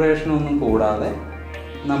റെമ്യൂണറേഷനൊന്നും കൂടാതെ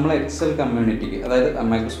നമ്മൾ എക്സൽ കമ്മ്യൂണിറ്റിക്ക്, അതായത്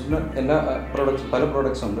മൈക്രോസോഫ്റ്റിൻ്റെ എല്ലാ പല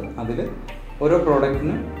പ്രോഡക്റ്റ്സ് ഉണ്ട്, അതിൽ ഓരോ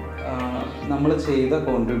പ്രോഡക്റ്റിന് നമ്മൾ ചെയ്ത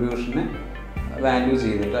കോൺട്രിബ്യൂഷനെ വാല്യൂ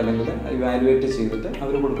ചെയ്തിട്ട് അല്ലെങ്കിൽ ഇവാലുവേറ്റ് ചെയ്തിട്ട്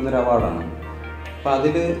അവർ കൊടുക്കുന്നൊരു അവാർഡാണ്. അപ്പോൾ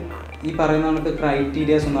അതിൽ ഈ പറയുന്ന കണക്ക്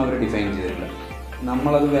ക്രൈറ്റീരിയാസ് ഒന്നും അവർ ഡിഫൈൻ ചെയ്തിട്ടില്ല.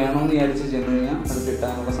 നമ്മളത് വേണമെന്ന് വിചാരിച്ച് ചെന്ന് കഴിഞ്ഞാൽ അത്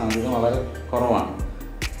കിട്ടാനുള്ള സാധ്യത വളരെ കുറവാണ്.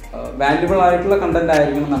 വാല്യുബിൾ ആയിട്ടുള്ള കണ്ടൻറ്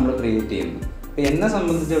ആയിരിക്കണം നമ്മൾ ക്രിയേറ്റ് ചെയ്യുന്നത്. അപ്പോൾ എന്നെ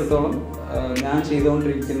സംബന്ധിച്ചിടത്തോളം ഞാൻ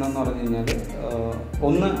ചെയ്തുകൊണ്ടിരിക്കുന്നതെന്ന് പറഞ്ഞു കഴിഞ്ഞാൽ,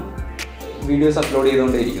 ഒന്ന് വീഡിയോസ് അപ്ലോഡ്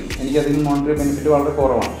ചെയ്തുകൊണ്ടേയിരിക്കുന്നു, എനിക്കതിന് മോണിറ്ററി ബെനിഫിറ്റ് വളരെ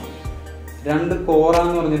കുറവാണ്. 2 കോറ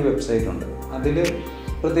എന്ന് പറഞ്ഞൊരു വെബ്സൈറ്റ് ഉണ്ട്, അതിൽ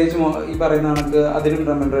പ്രത്യേകിച്ച് ഈ പറയുന്ന കണക്ക് അതിലും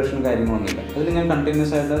റെമ്യൂണറേഷൻ കാര്യങ്ങളൊന്നുമില്ല. അതിൽ ഞാൻ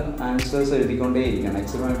കണ്ടിന്യൂസ് ആയിട്ട് ആൻസേഴ്സ് എഴുതിക്കൊണ്ടേയിരിക്കുകയാണ്.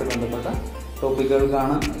 എക്സലുമായിട്ട് ബന്ധപ്പെട്ട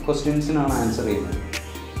ടോപ്പിക്കുകൾക്കാണ്, ക്വസ്റ്റ്യൻസിനാണ് ആൻസർ ചെയ്യുന്നത്.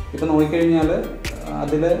 ഇപ്പോൾ നോക്കിക്കഴിഞ്ഞാൽ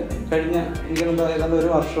അതിൽ എനിക്കെന്താ ഏതാണ്ട് ഒരു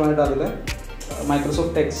വർഷമായിട്ട് അതിൽ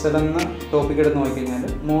മൈക്രോസോഫ്റ്റ് എക്സൽ എന്ന ടോപ്പിക് എടുത്ത് നോക്കിക്കഴിഞ്ഞാൽ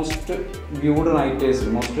മോസ്റ്റ് വ്യൂഡ് റൈറ്റേഴ്സിൽ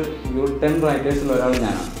 10 റൈറ്റേഴ്സിൽ ഒരാൾ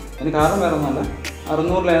ഞാനാണ്. അതിന് കാരണം വേറെ ഒന്നുമല്ല,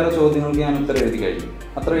 600-ലേറെ ചോദ്യങ്ങൾക്ക് ഞാൻ ഉത്തരം എഴുതി കഴിഞ്ഞു.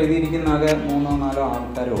 അത്ര എഴുതിയിരിക്കുന്ന ആകെ 3-4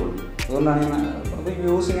 ആൾക്കാരേ ഉള്ളൂ. അതുകൊണ്ടാണ് ഞാൻ അപ്പോൾ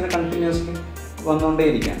വ്യൂസ് ഇങ്ങനെ കണ്ടിന്യൂസ്ലി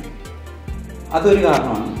വന്നുകൊണ്ടേയിരിക്കുകയാണ്. അതൊരു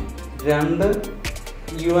കാരണമാണ്. 2,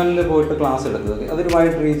 UN പോയിട്ട് ക്ലാസ് എടുത്തത്, അതൊരു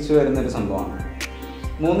വൈഡ് റീച്ച് വരുന്നൊരു സംഭവമാണ്.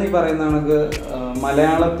 3, ഈ പറയുന്ന കണക്ക്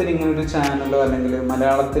മലയാളത്തിൽ ഇങ്ങനൊരു ചാനലോ അല്ലെങ്കിൽ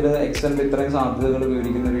മലയാളത്തിൽ എക്സലിൻ്റെ ഇത്രയും സാധ്യതകൾ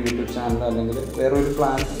മേടിക്കുന്ന ഒരു യൂട്യൂബ് ചാനലോ അല്ലെങ്കിൽ വേറൊരു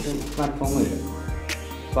പ്ലാറ്റ്ഫോമും ഇല്ല.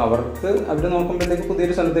 അപ്പോൾ അവർ നോക്കുമ്പോഴത്തേക്ക്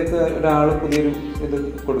പുതിയൊരു സ്ഥലത്തേക്ക് ഒരാൾ പുതിയൊരു ഇത്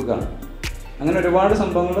കൊടുക്കുകയാണ്. അങ്ങനെ ഒരുപാട്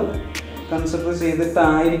സംഭവങ്ങൾ കൺസിഡർ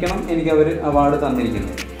ചെയ്തിട്ടായിരിക്കണം എനിക്ക് അവർ അവാർഡ്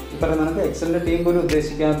തന്നിരിക്കുന്നത്. ഈ പറയുന്ന കണക്ക് എക്സലിൻ്റെ ടീം പോലും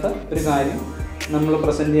ഉദ്ദേശിക്കാത്ത ഒരു കാര്യം നമ്മൾ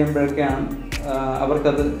പ്രസൻറ്റ് ചെയ്യുമ്പോഴൊക്കെയാണ്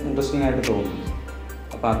അവർക്കത് ഇൻട്രസ്റ്റിംഗ് ആയിട്ട് തോന്നുന്നത്.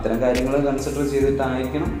 അപ്പോൾ അത്തരം കാര്യങ്ങൾ കൺസിഡർ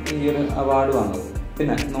ചെയ്തിട്ടായിരിക്കണം ഈ ഒരു അവാർഡ് വന്നത്.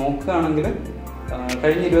 പിന്നെ നോക്കുകയാണെങ്കിൽ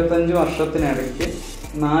കഴിഞ്ഞ 25 വർഷത്തിനിടയ്ക്ക്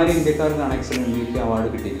 4 ഇന്ത്യക്കാർക്കാണ് എക്സൽ MVP അവാർഡ്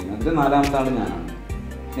കിട്ടിയിരിക്കുന്നത്. അതിൽ 4ാമത്തെ ആൾ ഞാനാണ്.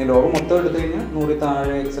 ഇനി ലോകം മൊത്തം എടുത്തു കഴിഞ്ഞാൽ 100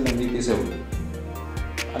 താഴെ എക്സൽ MVPസേ ഉള്ളൂ.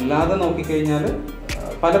 അല്ലാതെ നോക്കിക്കഴിഞ്ഞാൽ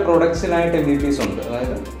പല പ്രൊഡക്ട്സിലായിട്ട് MVPs ഉണ്ട്.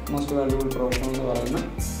 അതായത് മോസ്റ്റ് വാല്യുബിൾ പ്രൊഫഷണൽ എന്ന് പറയുന്ന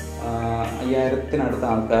 5000-നടുത്ത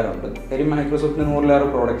ആൾക്കാരുണ്ട്. കാര്യം മൈക്രോസോഫ്റ്റിന് 100-ലേറെ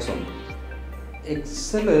പ്രോഡക്ട്സ് ഉണ്ട്.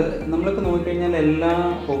 എക്സൽ നമ്മളിപ്പോൾ നോക്കിക്കഴിഞ്ഞാൽ എല്ലാ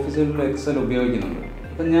ഓഫീസുകളിലും എക്സൽ ഉപയോഗിക്കുന്നുണ്ട്.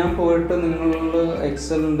 അപ്പം ഞാൻ പോയിട്ട് നിങ്ങൾ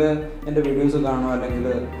എക്സലിൻ്റെ എൻ്റെ വീഡിയോസ് കാണുമോ അല്ലെങ്കിൽ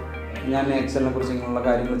ഞാൻ എക്സലിനെ കുറിച്ച് ഇങ്ങനെയുള്ള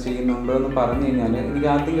കാര്യങ്ങൾ ചെയ്യുന്നുണ്ടോ എന്ന് പറഞ്ഞു കഴിഞ്ഞാൽ എനിക്ക്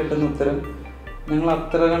ആദ്യം കിട്ടുന്ന ഉത്തരം ഞങ്ങൾ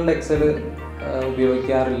അത്ര കണ്ട് എക്സൽ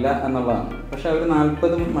ഉപയോഗിക്കാറില്ല എന്നുള്ളതാണ്. പക്ഷേ അവർ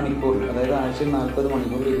 40 മണിക്കൂറിൽ, അതായത് ആഴ്ചയിൽ 40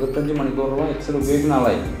 മണിക്കൂറിൽ 25 മണിക്കൂറോളം എക്സൽ ഉപയോഗിക്കുന്ന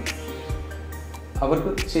ആളായിരിക്കും. അവർക്ക്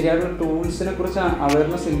ശരിയായിട്ടുള്ള ടൂൾസിനെ കുറിച്ച്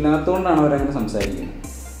അവയർനെസ് ഇല്ലാത്തതുകൊണ്ടാണ് അവരങ്ങനെ സംസാരിക്കുന്നത്.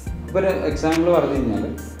 ഇപ്പോൾ ഒരു എക്സാമ്പിൾ പറഞ്ഞു കഴിഞ്ഞാൽ,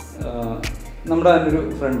 നമ്മുടെ തന്നെ ഒരു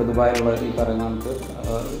ഫ്രണ്ട് ദുബായിലുള്ള ഈ പറയുന്ന ആൾക്ക്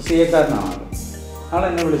CA-കാരനാണ് ആൾ.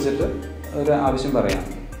 എന്നെ വിളിച്ചിട്ട് ഒരു ആവശ്യം പറയാം.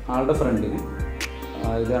 ആളുടെ ഫ്രണ്ടിന്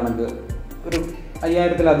ഇത് കണക്ക് ഒരു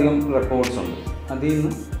 5000-ത്തിലധികം റെക്കോർഡ്സ് ഉണ്ട്. അതിൽ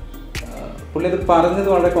നിന്ന് പുള്ളി അത് പറഞ്ഞത്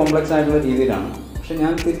വളരെ കോംപ്ലക്സ് ആയിട്ടുള്ള രീതിയിലാണ്. പക്ഷെ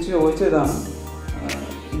ഞാൻ തിരിച്ച് ചോദിച്ചതാണ്,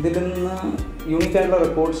 ഇതിൽ നിന്ന് യൂണിക്കായിട്ടുള്ള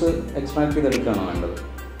റെക്കോർഡ്സ് എക്സ്ട്രാക്ട് ചെയ്തെടുക്കുകയാണോ വേണ്ടത്,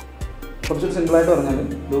 കുറച്ചൊരു സിമ്പിളായിട്ട് പറഞ്ഞാൽ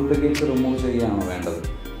ഡ്യൂപ്ലിക്കേറ്റ്സ് റിമൂവ് ചെയ്യുകയാണോ വേണ്ടത്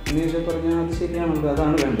എന്ന് ചോദിച്ചാൽ പറഞ്ഞാൽ അത് ശരിയാണല്ലോ,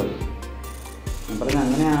 അതാണ് വേണ്ടത്. ഞാൻ പറഞ്ഞ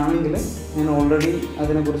അങ്ങനെയാണെങ്കിൽ ഞാൻ ഓൾറെഡി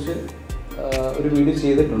അതിനെക്കുറിച്ച് ഒരു വീഡിയോ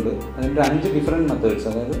ചെയ്തിട്ടുണ്ട്. അതിൻ്റെ 5 ഡിഫറെൻറ്റ് മെത്തേഡ്സ്,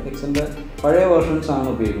 അതായത് എക്സലിൻ്റെ പഴയ വേർഷൻസ് ആണ്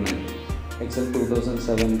ഉപയോഗിക്കുന്നത്. എക്സൽ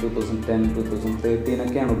 2007, 2010, 2013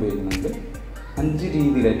 ഒക്കെയാണ് ഉപയോഗിക്കുന്നത്. 5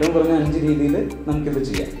 രീതിയിൽ, ഏറ്റവും കുറഞ്ഞ 5 രീതിയിൽ നമുക്കിത്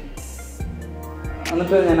ചെയ്യാം.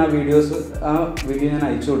 എന്നിട്ട് ഞാൻ ആ വീഡിയോ ഞാൻ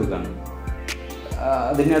അയച്ചു കൊടുക്കുകയാണ്.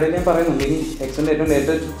 അതിനിടയിൽ ഞാൻ പറയുന്നുണ്ട്, ഇനി എക്സലിൻ്റെ ഏറ്റവും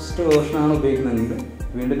ലേറ്റസ്റ്റ് വേർഷനാണ് ഉപയോഗിക്കുന്നതെങ്കിൽ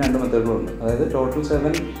വീണ്ടും 2 മെത്തേഡുകളുണ്ട്. അതായത് ടോട്ടൽ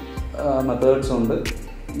 7 മെത്തേഡ്സ് ഉണ്ട്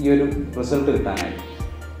ഈ ഒരു റിസൾട്ട് കിട്ടാനായിട്ട്.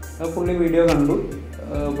 പുള്ളി വീഡിയോ കണ്ടു,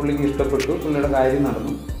 പുള്ളിക്ക് ഇഷ്ടപ്പെട്ടു, പുള്ളിയുടെ കാര്യം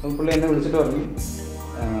നടന്നു. അപ്പോൾ പുള്ളി എന്നെ വിളിച്ചിട്ട് പറഞ്ഞു,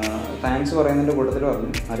 താങ്ക്സ് പറയുന്നതിൻ്റെ കൂട്ടത്തിൽ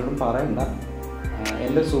പറഞ്ഞു, ആരോടും പറയണ്ട,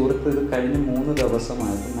 എൻ്റെ സുഹൃത്ത് ഇത് കഴിഞ്ഞ 3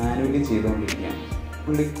 ദിവസമായിട്ട് മാനുവലി ചെയ്തുകൊണ്ടിരിക്കുകയാണ്.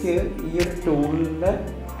 പുള്ളിക്ക് ഈ ഒരു ടൂളിൻ്റെ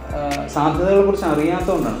സാധ്യതകളെ കുറിച്ച്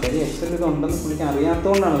അറിയാത്തതുകൊണ്ടാണ്. കാര്യം എക്സൽ ഇതുണ്ടെന്ന് പുള്ളിക്ക്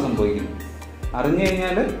അറിയാത്തതുകൊണ്ടാണ് സംഭവിക്കുന്നത്. അറിഞ്ഞു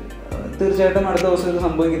കഴിഞ്ഞാൽ തീർച്ചയായിട്ടും അടുത്ത ദിവസം ഇത്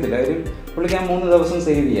സംഭവിക്കത്തില്ല. കാര്യം പുള്ളിക്ക് ആ 3 ദിവസം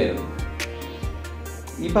സേവ് ചെയ്യായിരുന്നു.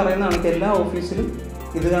 ഈ പറയുന്ന കണക്ക് എല്ലാ ഓഫീസിലും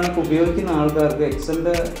ഇത് കണക്ക് ഉപയോഗിക്കുന്ന ആൾക്കാർക്ക്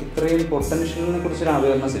എക്സലിൻ്റെ ഇത്രയും പൊട്ടൻഷ്യലിനെ കുറിച്ചൊരു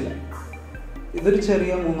അവയർനെസ് ഇല്ല. ഇതൊരു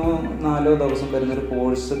ചെറിയ 3-4 ദിവസം വരുന്നൊരു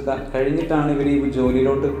കോഴ്സ് കഴിഞ്ഞിട്ടാണ് ഇവർ ഈ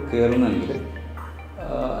ജോലിയിലോട്ട് കയറുന്നതെങ്കിൽ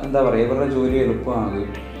എന്താ പറയുക, ഇവരുടെ ജോലി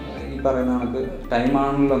എളുപ്പമാകുകയും ഈ പറയുന്ന കണക്ക്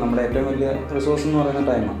ടൈമാണല്ലോ നമ്മുടെ ഏറ്റവും വലിയ റിസോഴ്സ് എന്ന് പറയുന്ന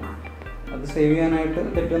ടൈമാണ്, അത് സേവ് ചെയ്യാനായിട്ട്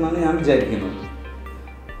പറ്റുമെന്നാണ് ഞാൻ വിചാരിക്കുന്നത്.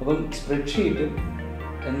 അപ്പം സ്പ്രെഡ്ഷീറ്റ്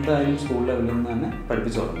എന്തായാലും സ്കൂൾ ലെവലിൽ നിന്ന് തന്നെ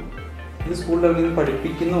പഠിപ്പിച്ചു തുടങ്ങും. ഇത് സ്കൂൾ ലെവലിൽ നിന്ന്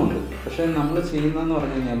പഠിപ്പിക്കുന്നുമുണ്ട്. പക്ഷേ നമ്മൾ ചെയ്യുന്നതെന്ന്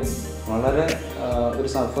പറഞ്ഞു കഴിഞ്ഞാൽ വളരെ ഒരു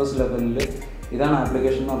സർഫേസ് ലെവലിൽ ഇതാണ്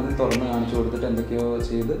ആപ്ലിക്കേഷൻ എന്ന് പറഞ്ഞ് തുറന്ന് കാണിച്ചു കൊടുത്തിട്ട് എന്തൊക്കെയോ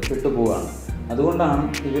ചെയ്ത് വിട്ടുപോവുകയാണ്. അതുകൊണ്ടാണ്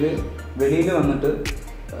ഇവർ വെളിയിൽ വന്നിട്ട്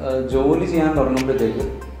ജോലി ചെയ്യാൻ തുടങ്ങുമ്പോഴത്തേക്ക്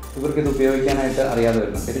ഇവർക്കിത് ഉപയോഗിക്കാനായിട്ട് അറിയാതെ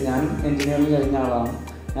വരുന്നത്. പിന്നെ ഞാൻ എഞ്ചിനീയറിംഗ് കഴിഞ്ഞ ആളാണ്.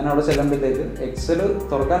 ഞാൻ അവിടെ ചെല്ലുമ്പോഴത്തേക്ക് എക്സൽ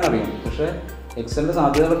തുറക്കാൻ അറിയാം, പക്ഷേ എക്സലിൻ്റെ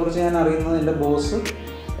സാധ്യതകളെക്കുറിച്ച് ഞാൻ അറിയുന്നത് എൻ്റെ ബോസ്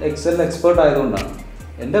എക്സലിൽ എക്സ്പേർട്ട് ആയതുകൊണ്ടാണ്.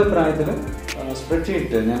 എൻ്റെ അഭിപ്രായത്തിൽ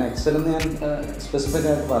സ്പ്രെഡ്ഷീറ്റ്, ഞാൻ എക്സലെന്ന് ഞാൻ സ്പെസിഫിക്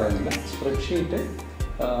ആയിട്ട് പറയുന്നില്ല, സ്പ്രെഡ്ഷീറ്റ്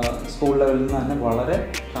സ്കൂൾ ലെവലിൽ നിന്ന് തന്നെ വളരെ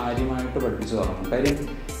കാര്യമായിട്ട് പഠിപ്പിച്ചു തുടങ്ങണം. കാര്യം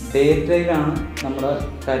ഡേറ്റയിലാണ് നമ്മുടെ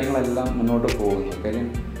കാര്യങ്ങളെല്ലാം മുന്നോട്ട് പോകുന്നത്. കാര്യം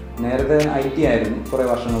നേരത്തെ IT ആയിരുന്നു കുറേ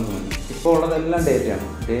വർഷങ്ങൾക്ക് മുന്നേ, ഇപ്പോൾ ഉള്ളതെല്ലാം ഡേറ്റയാണ്.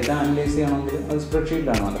 ഡേറ്റ അനലൈസ് ചെയ്യണമെങ്കിൽ അത്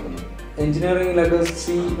സ്പ്രെഡ്ഷീറ്റിലാണ് നടക്കുന്നത്. എഞ്ചിനീയറിംഗിലൊക്കെ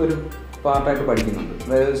ഒരു പാർട്ടായിട്ട് പഠിക്കുന്നുണ്ട്,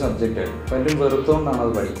 വേറൊരു സബ്ജക്റ്റായിട്ട്. അപ്പോൾ അതിൻ്റെ വെറുത്തുകൊണ്ടാണ്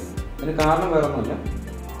അത് പഠിക്കുന്നത്. അതിന് കാരണം വേറെ ഒന്നുമില്ല,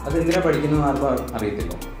 അത് എന്തിനാണ് പഠിക്കുന്നത് ആർക്കും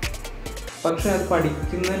അറിയത്തില്ല. പക്ഷേ അത്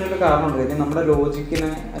പഠിക്കുന്നതിനൊരു കാരണമുണ്ട്. കാര്യം നമ്മുടെ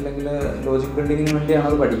ലോജിക്കിനെ അല്ലെങ്കിൽ ലോജിക് ബിൽഡിങ്ങിന് വേണ്ടിയാണ്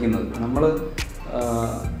അത് പഠിക്കുന്നത്.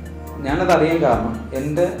 ഞാനത് അറിയാൻ കാരണം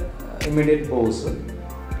എൻ്റെ ഇമ്മീഡിയറ്റ് ബോസ്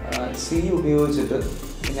C ഉപയോഗിച്ചിട്ട്,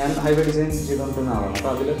 ഞാൻ ഹൈവേ ഡിസൈൻ ചെയ്തുകൊണ്ടിരുന്ന ആളാണ്.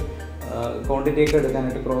 അപ്പോൾ അതിൽ ക്വാണ്ടിറ്റിയൊക്കെ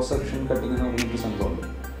എടുക്കാനായിട്ട് ക്രോസ് സെക്ഷൻ കട്ടിങ് എന്ന് പറഞ്ഞൊരു സംഭവമുണ്ട്.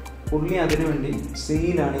 പുള്ളി അതിനുവേണ്ടി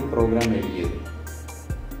Cയിലാണ് ഈ പ്രോഗ്രാം എഴുതിയത്.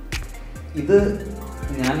 ഇത്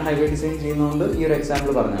ഞാൻ ഹൈവേ ഡിസൈൻ ചെയ്യുന്നതുകൊണ്ട് ഈ ഒരു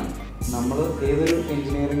എക്സാമ്പിൾ പറഞ്ഞാണ്. നമ്മൾ ഏതൊരു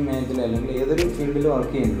എഞ്ചിനീയറിംഗ് മേഖല അല്ലെങ്കിൽ ഏതൊരു ഫീൽഡിൽ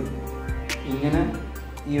വർക്ക് ചെയ്യുമ്പോൾ ഇങ്ങനെ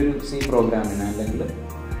ഈ ഒരു C പ്രോഗ്രാമിന് അല്ലെങ്കിൽ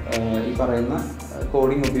ഈ പറയുന്ന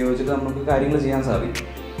കോഡിങ് ഉപയോഗിച്ചിട്ട് നമുക്ക് കാര്യങ്ങൾ ചെയ്യാൻ സാധിക്കും.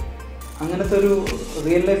 അങ്ങനത്തെ ഒരു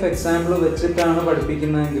റിയൽ ലൈഫ് എക്സാമ്പിൾ വെച്ചിട്ടാണ്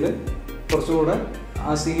പഠിപ്പിക്കുന്നതെങ്കിൽ കുറച്ചുകൂടെ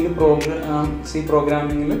ആ C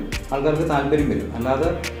പ്രോഗ്രാമിങ്ങിൽ ആൾക്കാർക്ക് താല്പര്യം വരും. അല്ലാതെ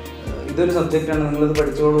ഇതൊരു സബ്ജക്റ്റാണ് നിങ്ങളിത്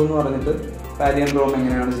പഠിച്ചോളൂ എന്ന് പറഞ്ഞിട്ട് പാരിയൻ റോം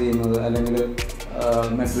എങ്ങനെയാണ് ചെയ്യുന്നത് അല്ലെങ്കിൽ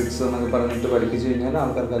മെട്രിക്സ് എന്നൊക്കെ പറഞ്ഞിട്ട് പഠിപ്പിച്ചു കഴിഞ്ഞാൽ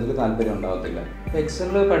ആൾക്കാർക്ക് അതിൽ താല്പര്യം ഉണ്ടാകത്തില്ല.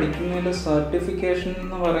 എക്സലിൽ പഠിക്കുന്നതിൽ സർട്ടിഫിക്കേഷൻ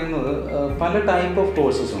എന്ന് പറയുന്നത് പല ടൈപ്പ് ഓഫ്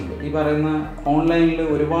കോഴ്സസ് ഉണ്ട്. ഈ പറയുന്ന ഓൺലൈനിൽ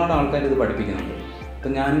ഒരുപാട് ആൾക്കാർ ഇത് പഠിപ്പിക്കുന്നുണ്ട്.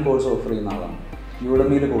 ഇപ്പം ഞാനും കോഴ്സ് ഓഫർ ചെയ്യുന്ന ആളാണ്.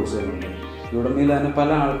 യൂഡമിയിൽ കോഴ്സുകളുണ്ട്. യൂഡമിയിൽ തന്നെ പല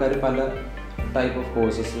ആൾക്കാർ പല ടൈപ്പ് ഓഫ്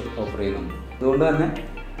കോഴ്സസ് ഓഫർ ചെയ്യുന്നുണ്ട്. അതുകൊണ്ട് തന്നെ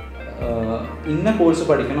ഇന്ന കോഴ്സ്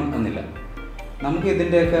പഠിക്കണം എന്നില്ല. നമുക്ക്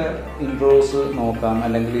ഇതിൻ്റെയൊക്കെ ഇൻട്രോസ് നോക്കാം,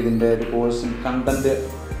 അല്ലെങ്കിൽ ഇതിൻ്റെ ഒരു കോഴ്സ് കണ്ടൻറ്റ്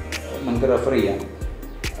നമുക്ക് റെഫർ ചെയ്യാം.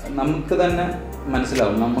 നമുക്ക് തന്നെ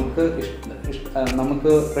മനസ്സിലാവും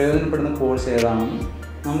നമുക്ക് പ്രയോജനപ്പെടുന്ന കോഴ്സ് ഏതാണെന്ന്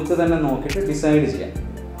നമുക്ക് തന്നെ നോക്കിയിട്ട് ഡിസൈഡ് ചെയ്യാം.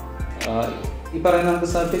 ഈ പറയുന്ന നമുക്ക്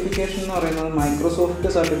സർട്ടിഫിക്കേഷൻ എന്ന് പറയുന്നത് മൈക്രോസോഫ്റ്റ്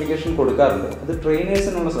സർട്ടിഫിക്കേഷൻ കൊടുക്കാറുണ്ട്. അത്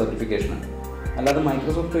ട്രെയിനേഴ്സിനുള്ള സർട്ടിഫിക്കേഷനാണ്. അല്ലാതെ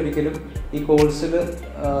മൈക്രോസോഫ്റ്റ് ഒരിക്കലും ഈ കോഴ്സിൽ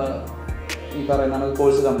ഈ പറയുന്ന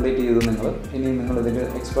കോഴ്സ് കംപ്ലീറ്റ് ചെയ്തു ഇനി നിങ്ങളിതിൽ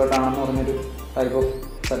എക്സ്പേർട്ട് ആണെന്ന് പറഞ്ഞൊരു ടൈപ്പ് ഓഫ്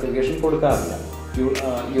സർട്ടിഫിക്കേഷൻ കൊടുക്കാറില്ല.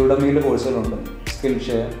 യൂഡമിയിൽ കോഴ്സുകളുണ്ട്, സ്കിൽ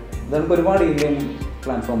ഷെയർ, ഇതൊക്കെ ഒരുപാട് ലേണിംഗ്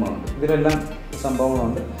പ്ലാറ്റ്ഫോമുകളുണ്ട്. ഇതിലെല്ലാം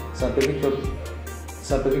സംഭവങ്ങളുണ്ട്.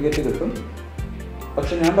 സർട്ടിഫിക്കറ്റ് കിട്ടും.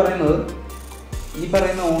 പക്ഷെ ഞാൻ പറയുന്നത് ഈ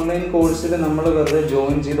പറയുന്ന ഓൺലൈൻ കോഴ്സിൽ നമ്മൾ വെറുതെ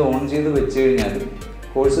ജോയിൻ ചെയ്ത് ഓൺ ചെയ്ത് വെച്ച് കഴിഞ്ഞാൽ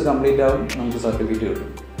കോഴ്സ് കംപ്ലീറ്റ് ആവും, നമുക്ക് സർട്ടിഫിക്കറ്റ് കിട്ടും.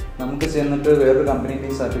 നമുക്ക് ചെന്നിട്ട് വേറൊരു കമ്പനിയിൽ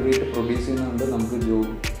ഈ സർട്ടിഫിക്കറ്റ് പ്രൊഡ്യൂസ് ചെയ്യുന്നതുകൊണ്ട് നമുക്ക്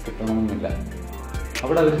ജോബ് കിട്ടണമെന്നില്ല.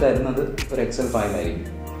 അവിടെ അവർ തരുന്നത് ഒരു എക്സൽ ഫയലായിരിക്കും.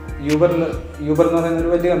 യൂബർ എന്ന് പറയുന്ന ഒരു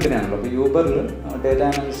വലിയ കമ്പനിയാണല്ലോ. അപ്പോൾ യൂബറിൽ ഡേറ്റ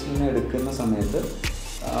അനാലിസിസിനെ എടുക്കുന്ന സമയത്ത്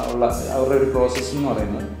അവരുടെ ഒരു പ്രോസസ്സ് എന്ന്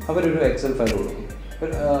പറയുന്നത് അവരൊരു എക്സൽ ഫയൽ കൊടുക്കും.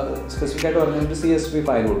 സ്പെസിഫിക് ആയിട്ട് പറഞ്ഞാൽ ഒരു CSV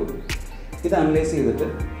ഫയൽ കൊടുക്കും. ഇത് അനലൈസ് ചെയ്തിട്ട്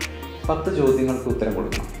 10 ചോദ്യങ്ങൾക്ക് ഉത്തരം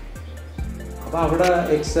കൊടുക്കണം. അപ്പോൾ അവിടെ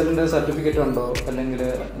എക്സലിൻ്റെ സർട്ടിഫിക്കറ്റ് ഉണ്ടോ, അല്ലെങ്കിൽ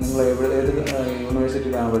നിങ്ങൾ ഏത്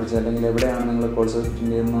യൂണിവേഴ്സിറ്റിയിലാണ് പഠിച്ചത്, അല്ലെങ്കിൽ എവിടെയാണ് നിങ്ങൾ കോഴ്സ്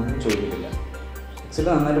അറ്റൻഡ് ചെയ്യുന്നതെന്നൊന്നും ചോദിക്കില്ല. എക്സൽ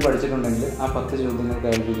നന്നായിട്ട് പഠിച്ചിട്ടുണ്ടെങ്കിൽ ആ 10 ചോദ്യങ്ങൾക്ക്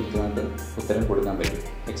അയാൾക്ക് കൃത്യമായിട്ട് ഉത്തരം കൊടുക്കാൻ പറ്റും.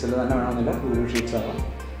 എക്സൽ തന്നെ വേണമെന്നില്ല, ഗൂഗിൾ ഷീറ്റ്സ് ആവാം.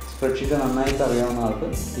 സ്പ്രെഡ്ഷീറ്റ് നന്നായിട്ട് അറിയാവുന്ന ആൾക്ക്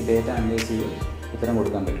ഈ ഡേറ്റ അനലൈസ് ചെയ്ത് ഉത്തരം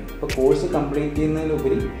കൊടുക്കാൻ പറ്റും. ഇപ്പോൾ കോഴ്സ് കംപ്ലീറ്റ്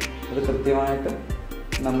ചെയ്യുന്നതിലുപരി അത് കൃത്യമായിട്ട്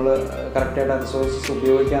നമ്മൾ കറക്റ്റായിട്ട് റിസോഴ്സസ്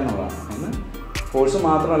ഉപയോഗിക്കുക എന്നുള്ളതാണ്. എന്ന് കോഴ്സ്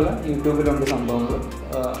മാത്രമല്ല, യൂട്യൂബിലുണ്ട് സംഭവങ്ങൾ.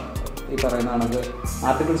 ഈ പറയുന്ന കണക്ക്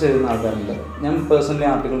ആർട്ടിക്കിൾസ് എഴുതുന്ന ആൾക്കാരുണ്ട്. ഞാൻ പേഴ്സണലി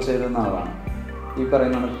ആർട്ടിക്കിൾസ് എഴുതുന്ന ആളാണ്. ഈ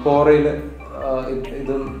പറയുന്ന കണക്ക് കോറയിൽ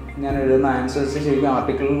ഇതും ഞാൻ എഴുതുന്ന ആൻസേഴ്സ് ശരിക്കും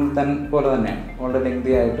ആർട്ടിക്കിൾ പോലെ തന്നെയാണ്. വളരെ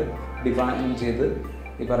ലെങ്തി ആയിട്ട് ഡിഫൈൻ ചെയ്ത്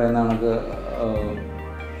ഈ പറയുന്ന കണക്ക്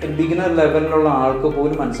ഒരു ബിഗിനർ ലെവലിലുള്ള ആൾക്ക്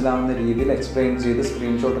പോലും മനസ്സിലാവുന്ന രീതിയിൽ എക്സ്പ്ലെയിൻ ചെയ്ത്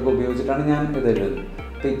സ്ക്രീൻഷോട്ടൊക്കെ ഉപയോഗിച്ചിട്ടാണ് ഞാൻ ഇത് എഴുതുന്നത്.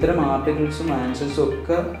 അപ്പോൾ ഇത്തരം ആർട്ടിക്കിൾസും ആൻസേഴ്സും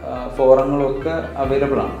ഒക്കെ ഫോറങ്ങളും ഒക്കെ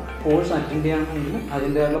അവൈലബിൾ ആണ്. കോഴ്സ് അറ്റൻഡ് ചെയ്യുകയാണെങ്കിൽ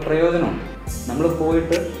അതിൻ്റെയുള്ള പ്രയോജനമുണ്ട്. നമ്മൾ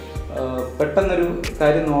പോയിട്ട് പെട്ടെന്നൊരു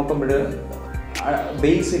കാര്യം നോക്കുമ്പോൾ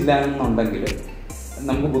ബേസ് ഇല്ല എന്നുണ്ടെങ്കിൽ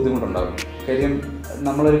നമുക്ക് ബുദ്ധിമുട്ടുണ്ടാകും. കാര്യം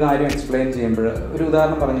നമ്മളൊരു കാര്യം എക്സ്പ്ലെയിൻ ചെയ്യുമ്പോൾ ഒരു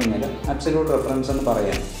ഉദാഹരണം പറഞ്ഞു കഴിഞ്ഞാൽ അബ്സല്യൂട്ട് റെഫറൻസ് എന്ന്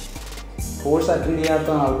പറയാം. കോഴ്സ് അറ്റൻഡ് ചെയ്യാത്ത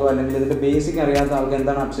ആൾക്കോ അല്ലെങ്കിൽ ഇതിൻ്റെ ബേസിക് അറിയാത്ത ആൾക്ക്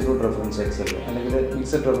എന്താണ് അബ്സല്യൂട്ട് റെഫറൻസ് എക്സൽ, അല്ലെങ്കിൽ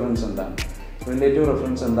മിക്സഡ് റെഫറൻസ് എന്താണ്, റിലേറ്റീവ്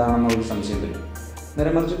റെഫറൻസ് എന്താണെന്നൊരു സംശയം വരും.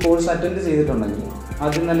 നേരെ മറിച്ച് കോഴ്സ് അറ്റൻഡ് ചെയ്തിട്ടുണ്ടെങ്കിൽ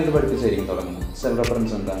ആദ്യം തന്നെ ഇത് പഠിപ്പിച്ചായിരിക്കും തുടങ്ങുന്നത്. സെൽഫ്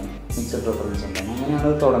റെഫറൻസ് എന്താണ്, മിക്സഡ് റെഫറൻസ് എന്താണ്, അങ്ങനെയാണ്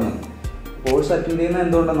അത് തുടങ്ങുന്നത്. കോഴ്സ് അറ്റൻഡ് ചെയ്യുന്നത്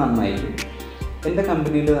എന്തുകൊണ്ടാണ് നന്നായിരിക്കും. എൻ്റെ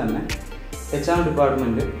കമ്പനിയിൽ തന്നെ HR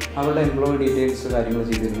ഡിപ്പാർട്ട്മെൻറ്റ് അവരുടെ എംപ്ലോയി ഡീറ്റെയിൽസ് കാര്യങ്ങൾ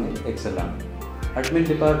ചെയ്തിരുന്നത് എക്സലാണ്. അഡ്മിൻ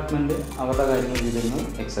ഡിപ്പാർട്ട്മെൻറ്റ് അവരുടെ കാര്യങ്ങൾ ചെയ്തിരുന്നത്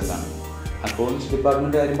എക്സലാണ്. അക്കൗണ്ട്സ്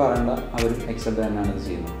ഡിപ്പാർട്ട്മെൻറ്റ് കാര്യം പറയേണ്ട, അവരും എക്സൽ തന്നെയാണ് ഇത്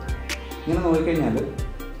ചെയ്യുന്നത്. ഇങ്ങനെ നോക്കിക്കഴിഞ്ഞാൽ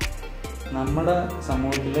നമ്മുടെ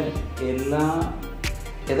സമൂഹത്തിലെ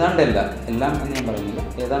ഏതാണ്ട് എല്ലാം എന്ന് ഞാൻ പറയുന്നില്ല,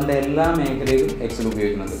 ഏതാണ്ട് എല്ലാ മേഖലയിലും എക്സൽ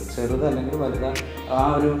ഉപയോഗിക്കുന്നത്. ചെറുത് അല്ലെങ്കിൽ വലുത് ആ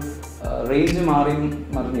ഒരു റേഞ്ച്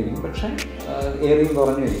മറിഞ്ഞിരിക്കും, പക്ഷേ ഏറിയും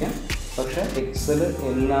കുറഞ്ഞിരിക്കാം. പക്ഷേ എക്സൽ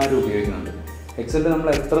എല്ലാവരും ഉപയോഗിക്കുന്നുണ്ട്. എക്സലിൽ നമ്മൾ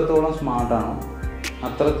എത്രത്തോളം സ്മാർട്ടാണോ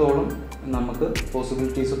അത്രത്തോളം നമുക്ക്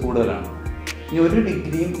പോസിബിലിറ്റീസ് കൂടുതലാണ്. ഇനി ഒരു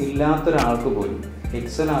ഡിഗ്രിയും ഇല്ലാത്തൊരാൾക്ക് പോലും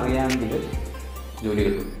എക്സൽ അറിയാമെങ്കിൽ ജോലി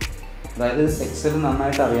കിട്ടും. അതായത് എക്സൽ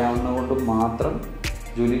നന്നായിട്ട് അറിയാവുന്നത് കൊണ്ട് മാത്രം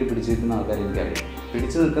ജോലിയിൽ പിടിച്ചു നിൽക്കുന്ന ആൾക്കാരെ എനിക്കറിയാം.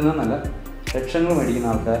 പിടിച്ചു നിൽക്കുന്നതെന്നല്ല, ലക്ഷങ്ങൾ മേടിക്കുന്ന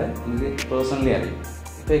ആൾക്കാരെ എനിക്ക് പേഴ്സണലി അറിയാം.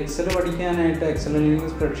 ഇപ്പോൾ എക്സൽ പഠിക്കാനായിട്ട്, എക്സൽ അല്ലെങ്കിൽ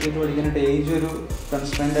സ്പ്രെഡ്ഷീറ്റ് പഠിക്കാനായിട്ട് ഏജ് ഒരു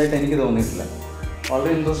കൺസ്ട്രെയിൻ്റായിട്ട് എനിക്ക് തോന്നിയിട്ടില്ല.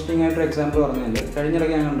 വളരെ ഇൻട്രസ്റ്റിംഗ് ആയിട്ടൊരു എക്സാമ്പിൾ പറഞ്ഞാൽ,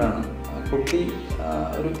 കഴിഞ്ഞിടയ്ക്ക് ഞാൻ കണ്ടാണ്, കുട്ടി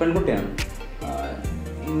ഒരു പെൺകുട്ടിയാണ്.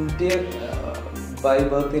 ഇന്ത്യ ബൈ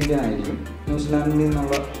ബർത്ത് ഇന്ത്യൻ ആയിരിക്കും, ന്യൂസിലാൻഡിൽ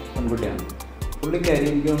നിന്നുള്ള പെൺകുട്ടിയാണ്. പുള്ളിക്കാരി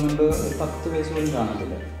എനിക്ക് തോന്നുന്നുണ്ട് 10 വയസ്സ് പോലും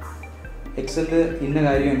കാണത്തില്ല. എക്സലിൽ ഇന്ന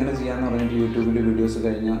കാര്യം എങ്ങനെ ചെയ്യാമെന്ന് പറഞ്ഞിട്ട് യൂട്യൂബിൽ വീഡിയോസ്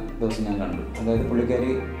കഴിഞ്ഞ ദിവസം ഞാൻ കണ്ടു. അതായത്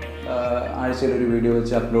പുള്ളിക്കാരി ആഴ്ചയിലൊരു വീഡിയോ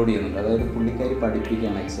വെച്ച് അപ്ലോഡ് ചെയ്യുന്നുണ്ട്. അതായത് പുള്ളിക്കാരി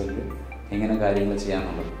പഠിപ്പിക്കുകയാണ് എക്സലിൽ എങ്ങനെ കാര്യങ്ങൾ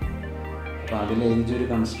ചെയ്യാമെന്നുള്ളത്. അപ്പോൾ അതിൽ ഏജ് ഒരു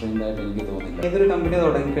കൺസ്ട്രെയിൻ്റ് ആയിട്ട് എനിക്ക് തോന്നില്ല. ഏതൊരു കമ്പനി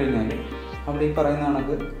തുടങ്ങിക്കഴിഞ്ഞാൽ അവിടെ ഈ പറയുന്ന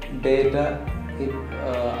കണക്ക് ഡേറ്റ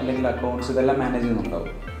അല്ലെങ്കിൽ അക്കൗണ്ട്സ് ഇതെല്ലാം മാനേജ് ചെയ്യുന്നുണ്ടാവും.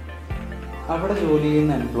 അവിടെ ജോലി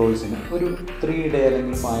ചെയ്യുന്ന എംപ്ലോയീസിന് ഒരു 3 ഡേ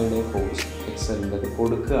അല്ലെങ്കിൽ 5 ഡേ കോഴ്സ് എക്സലിൻ്റെ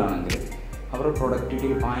കൊടുക്കുകയാണെങ്കിൽ അവരുടെ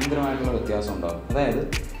പ്രൊഡക്ടിവിറ്റിയിൽ ഭയങ്കരമായിട്ടുള്ള വ്യത്യാസം ഉണ്ടാകും. അതായത്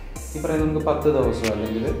ഈ പറയുന്നത് നമുക്ക് 10 ദിവസമോ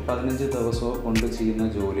അല്ലെങ്കിൽ 15 ദിവസമോ കൊണ്ട് ചെയ്യുന്ന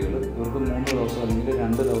ജോലികൾ ഇവർക്ക് 3 ദിവസം അല്ലെങ്കിൽ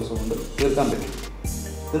 2 ദിവസം കൊണ്ട് തീർക്കാൻ പറ്റും.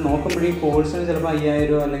 ഇത് നോക്കുമ്പോൾ ഈ കോഴ്സിന് ചിലപ്പോൾ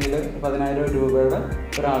 5000 അല്ലെങ്കിൽ 10000 രൂപയുടെ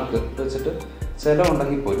ഒരാൾക്ക് വെച്ചിട്ട്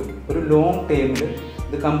ചിലവുണ്ടെങ്കിൽ പോലും ഒരു ലോങ് ടൈമിൽ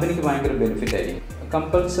ഇത് കമ്പനിക്ക് ഭയങ്കര ബെനിഫിറ്റ് ആയിരിക്കും.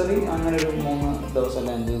 കമ്പൽസറി അങ്ങനെ ഒരു 3 ദിവസം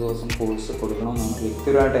അല്ലെങ്കിൽ 5 ദിവസം കോഴ്സ് കൊടുക്കണമെന്നാണ്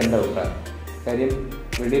വ്യക്തിപരമായിട്ട് എൻ്റെ അഭിപ്രായം. കാര്യം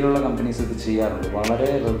വെളിയിലുള്ള കമ്പനീസ് ഇത് ചെയ്യാറുണ്ട്. വളരെ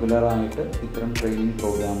റെഗുലറായിട്ട് ഇത്തരം ട്രെയിനിങ്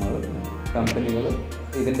പ്രോഗ്രാമുകൾ കമ്പനികൾ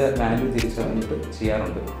ഇതിൻ്റെ വാല്യൂ തിരിച്ചറിഞ്ഞിട്ട്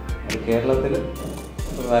ചെയ്യാറുണ്ട്. അത് കേരളത്തിൽ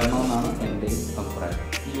വരണമെന്നാണ് എൻ്റെ അഭിപ്രായം.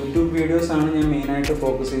 യൂട്യൂബ് വീഡിയോസാണ് ഞാൻ മെയിനായിട്ട്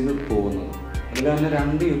ഫോക്കസ് ചെയ്ത് പോകുന്നത്. അതിൽ തന്നെ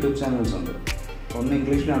 2 യൂട്യൂബ് ചാനൽസ് ഉണ്ട്. ഒന്ന്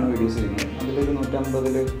ഇംഗ്ലീഷിലാണ് വീഡിയോസ് ചെയ്യുന്നത്, അതിലൊരു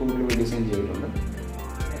 150 കൂടുതൽ വീഡിയോസ് ഞാൻ ചെയ്തിട്ടുണ്ട്.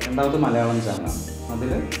 രണ്ടാമത് മലയാളം ചാനലാണ്,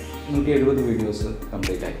 അതിൽ 170 വീഡിയോസ്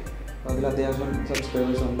കംപ്ലീറ്റ് ആയി. അപ്പോൾ അതിൽ അത്യാവശ്യം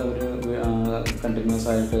സബ്സ്ക്രൈബേഴ്സ് ഉണ്ട്. അവർ കണ്ടിന്യൂസ്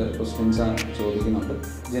ആയിട്ട് ക്വസ്റ്റ്യൻസ് ചോദിക്കുന്നുണ്ട്.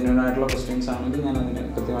 ജെന്യുവൻ ആയിട്ടുള്ള ക്വസ്റ്റ്യൻസ് ആണെങ്കിൽ ഞാൻ അതിന്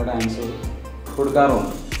കൃത്യമായിട്ട് ആൻസർ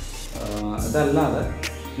കൊടുക്കാറുമുണ്ട്. ഇതല്ലാതെ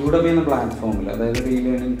യൂഡമി എന്ന പ്ലാറ്റ്ഫോമിൽ, അതായത് റീ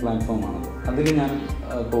ലേണിംഗ് പ്ലാറ്റ്ഫോമാണ്, അതിൽ ഞാൻ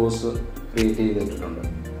കോഴ്സ് ക്രിയേറ്റ് ചെയ്തിട്ടുണ്ട്.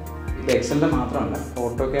 ഇത് എക്സലിൻ്റെ മാത്രമല്ല,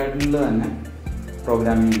 ഓട്ടോക്യാഡിൽ തന്നെ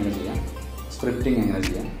പ്രോഗ്രാമിംഗ് എങ്ങനെ ചെയ്യാം, സ്ക്രിപ്റ്റിംഗ് എങ്ങനെ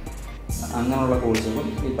ചെയ്യാം, അങ്ങനെയുള്ള കോഴ്സുകളും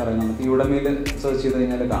ഈ പറയുന്ന നമുക്ക് യൂഡമിയിൽ സെർച്ച് ചെയ്ത്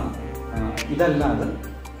കഴിഞ്ഞാൽ കാണാം. ഇതല്ലാതെ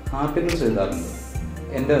ആർട്ടിക്കിൾസ് എഴുതാറുണ്ട്.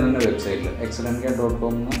 എൻ്റെ തന്നെ വെബ്സൈറ്റിൽ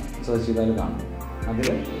excellentcare.com എന്ന് സെർച്ച് ചെയ്താൽ കാണും. അതിൽ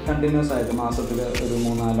കണ്ടിന്യൂസ് ആയിട്ട് മാസത്തിൽ ഒരു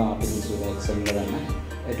 3-4 ആർട്ടിക്കിൾസ് വരും. എക്സലിൻ്റെ തന്നെ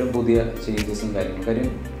ഏറ്റവും പുതിയ ചേഞ്ചസും കാര്യങ്ങളും. കാര്യം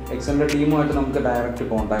എക്സലിൻ്റെ ടീമുമായിട്ട് നമുക്ക് ഡയറക്റ്റ്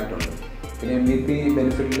കോൺടാക്റ്റ് ഉണ്ട്. പിന്നെ MVP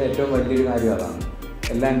ബെനിഫിറ്റിൻ്റെ ഏറ്റവും വലിയൊരു കാര്യം അതാണ്.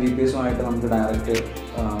 എല്ലാ MVPസുമായിട്ട് നമുക്ക് ഡയറക്റ്റ്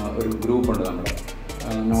ഒരു ഗ്രൂപ്പുണ്ട് നമ്മുടെ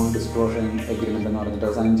നോൺ ഡിസ്ക്ലോഷർ എഗ്രിമെൻ്റ് എന്ന് പറഞ്ഞിട്ട്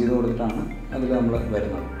സൈൻ ചെയ്ത് കൊടുത്തിട്ടാണ് അതിൽ നമ്മൾ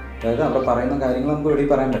വരുന്നത്. അതായത് അവിടെ പറയുന്ന കാര്യങ്ങൾ നമുക്ക് വെളിയിൽ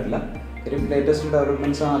പറയാൻ പറ്റില്ല. കാര്യം ലേറ്റസ്റ്റ്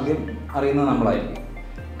ഡെവലപ്മെൻറ്റ്സ് ആദ്യം അറിയുന്നത് നമ്മളായിരിക്കും.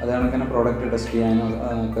 അത് കണക്കിന് പ്രോഡക്റ്റ് ടെസ്റ്റ് ചെയ്യാനും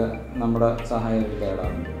ഒക്കെ നമ്മുടെ സഹായം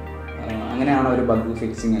തേടാറുണ്ട്. അങ്ങനെയാണ് ഒരു ബഗ്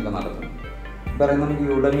ഫിക്സിംഗ് ഒക്കെ നടത്തുന്നത്. പറയുന്നത് നമുക്ക്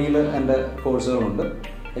യുഡമിയിൽ എൻ്റെ കോഴ്സുകളുണ്ട്,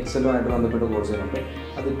 എക്സലുമായിട്ട് ബന്ധപ്പെട്ട കോഴ്സുകളുണ്ട്.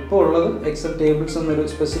 അതിപ്പോൾ ഉള്ളത് എക്സൽ ടേബിൾസ് എന്നൊരു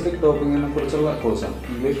സ്പെസിഫിക് ടോപ്പിക്കിനെ കുറിച്ചുള്ള കോഴ്സാണ്,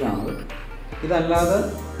 ഇംഗ്ലീഷിലാണത്. ഇതല്ലാതെ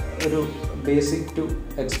ഒരു ബേസിക് ടു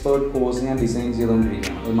എക്സ്പേർട്ട് കോഴ്സ് ഞാൻ ഡിസൈൻ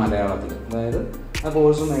ചെയ്തുകൊണ്ടിരിക്കുകയാണ്, അത് മലയാളത്തിൽ. അതായത് ആ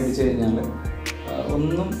കോഴ്സ് മേടിച്ച് കഴിഞ്ഞാൽ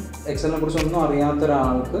ഒന്നും എക്സലിനെ കുറിച്ച് ഒന്നും അറിയാത്ത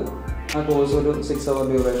ഒരാൾക്ക് ആ കോഴ്സ് ഒരു 6 hour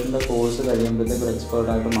ഡ്യൂറേഷൻ്റെ കോഴ്സ് കഴിയുമ്പോഴത്തേക്ക് ഒരു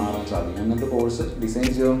എക്സ്പേർട്ടായിട്ട് മാറാൻ സാധിക്കും. അങ്ങനത്തെ കോഴ്സ് ഡിസൈൻ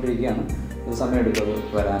ചെയ്തുകൊണ്ടിരിക്കുകയാണ്. ഒരു സമയം എടുക്കും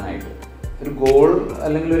വരാനായിട്ട്. ഒരു ഗോൾ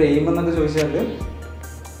അല്ലെങ്കിൽ ഒരു എയിം എന്നൊക്കെ ചോദിച്ചാൽ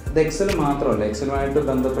ഇത് എക്സൽ മാത്രമല്ല, എക്സലുമായിട്ട്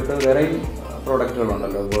ബന്ധപ്പെട്ട് വേറെയും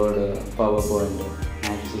പ്രോഡക്റ്റുകളുണ്ടല്ലോ, വേർഡ്, പവർ പോയിൻറ്റ്,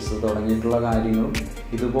 ആക്സസ് തുടങ്ങിയിട്ടുള്ള കാര്യങ്ങളും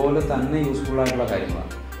ഇതുപോലെ തന്നെ യൂസ്ഫുള്ളായിട്ടുള്ള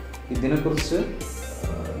കാര്യങ്ങളാണ്. ഇതിനെക്കുറിച്ച്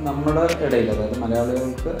നമ്മുടെ ഇടയിൽ, അതായത്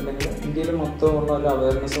മലയാളികൾക്ക് അല്ലെങ്കിൽ ഇന്ത്യയിൽ മൊത്തമുള്ള ഒരു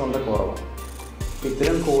അവയർനെസ് വളരെ കുറവാണ്.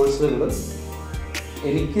 ഇത്തരം കോഴ്സുകൾ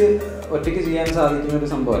എനിക്ക് ഒറ്റയ്ക്ക് ചെയ്യാൻ സാധിക്കുന്ന ഒരു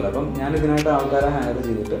സംഭവമല്ല. അപ്പം ഞാൻ ഇതിനായിട്ട് ആൾക്കാരെ ഹയർ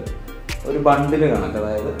ചെയ്തിട്ട് ഒരു ബണ്ടിൽ കണക്ക്,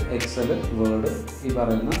 അതായത് എക്സൽ, വേർഡ്, ഈ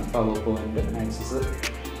പറയുന്ന പവർ പോയിൻറ്റ്, ആക്സസ്,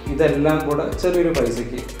 ഇതെല്ലാം കൂടെ ചെറിയൊരു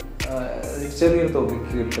പൈസയ്ക്ക് ചെറിയൊരു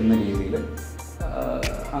തുകയ്ക്ക് കിട്ടുന്ന രീതിയിൽ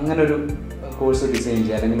അങ്ങനൊരു കോഴ്സ് ഡിസൈൻ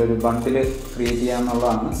ചെയ്യുക, അല്ലെങ്കിൽ ഒരു ബണ്ടിൽ ക്രിയേറ്റ് ചെയ്യുക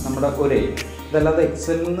എന്നുള്ളതാണ് നമ്മുടെ ഒരു എയിം. ഇതല്ലാതെ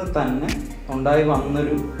എക്സലിൽ നിന്ന് തന്നെ ഉണ്ടായി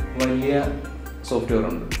വന്നൊരു വലിയ സോഫ്റ്റ്വെയർ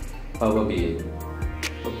ഉണ്ട്, പവർ BI.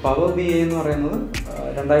 പവർ BI എന്ന് പറയുന്നത്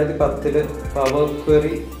 2010 പവർ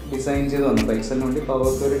ക്വറി ഡിസൈൻ ചെയ്ത് വന്നപ്പോൾ എക്സലിന് വേണ്ടി പവർ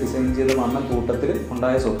ക്വറി ഡിസൈൻ ചെയ്ത് വന്ന കൂട്ടത്തിൽ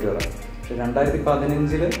ഉണ്ടായ സോഫ്റ്റ്വെയറാണ്. പക്ഷേ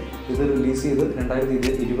 2015 ഇത് റിലീസ് ചെയ്ത്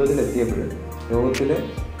 2020 എത്തിയപ്പോൾ ലോകത്തിൽ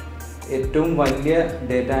ഏറ്റവും വലിയ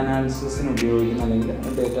ഡേറ്റ അനാലിസിസിന് ഉപയോഗിക്കുന്ന, അല്ലെങ്കിൽ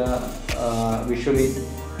ഡേറ്റ വിഷ്വലി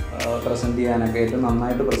പ്രസൻറ്റ് ചെയ്യാനൊക്കെ ഏറ്റവും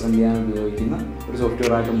നന്നായിട്ട് പ്രസൻറ്റ് ചെയ്യാൻ ഉപയോഗിക്കുന്ന ഒരു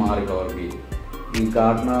സോഫ്റ്റ്വെയറായിട്ട് മാറി പവർ BI. ഈ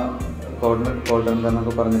കോർഡർ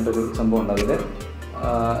എന്നൊക്കെ പറഞ്ഞിട്ടൊരു സംഭവമുണ്ട്. അതിൽ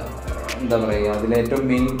എന്താ പറയുക, അതിലേറ്റവും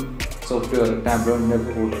മെയിൻ സോഫ്റ്റ്വെയർ ടാബ്ലോയിൻ്റെ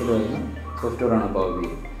ഒക്കെ കൂട്ടത്തിൽ വരുന്ന സോഫ്റ്റ്വെയറാണ് പവർ BI.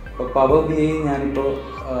 അപ്പോൾ പവർ BI ഞാനിപ്പോൾ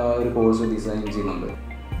ഒരു കോഴ്സ് ഡിസൈൻ ചെയ്യുന്നുണ്ട്.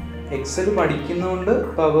 എക്സൽ പഠിക്കുന്നതുകൊണ്ട്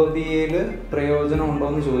പവർ BIയിൽ പ്രയോജനം ഉണ്ടോ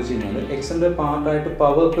എന്ന് ചോദിച്ചു കഴിഞ്ഞാൽ, എക്സലിൻ്റെ പാർട്ടായിട്ട്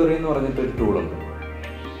പവർ ക്വറി എന്ന് പറഞ്ഞിട്ടൊരു ടൂളുണ്ട്.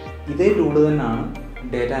 ഇതേ ടൂള് തന്നെയാണ്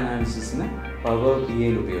ഡേറ്റ അനാലിസിസിന് പവർ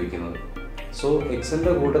BIയിൽ ഉപയോഗിക്കുന്നത്. സോ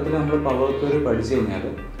എക്സലിൻ്റെ കൂട്ടത്തിൽ നമ്മൾ പവർ ക്വറി പഠിച്ചു കഴിഞ്ഞാൽ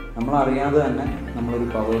നമ്മളറിയാതെ തന്നെ നമ്മളൊരു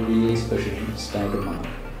പവർ BI സ്പെഷ്യലിസ്റ്റായിട്ട് മാറും.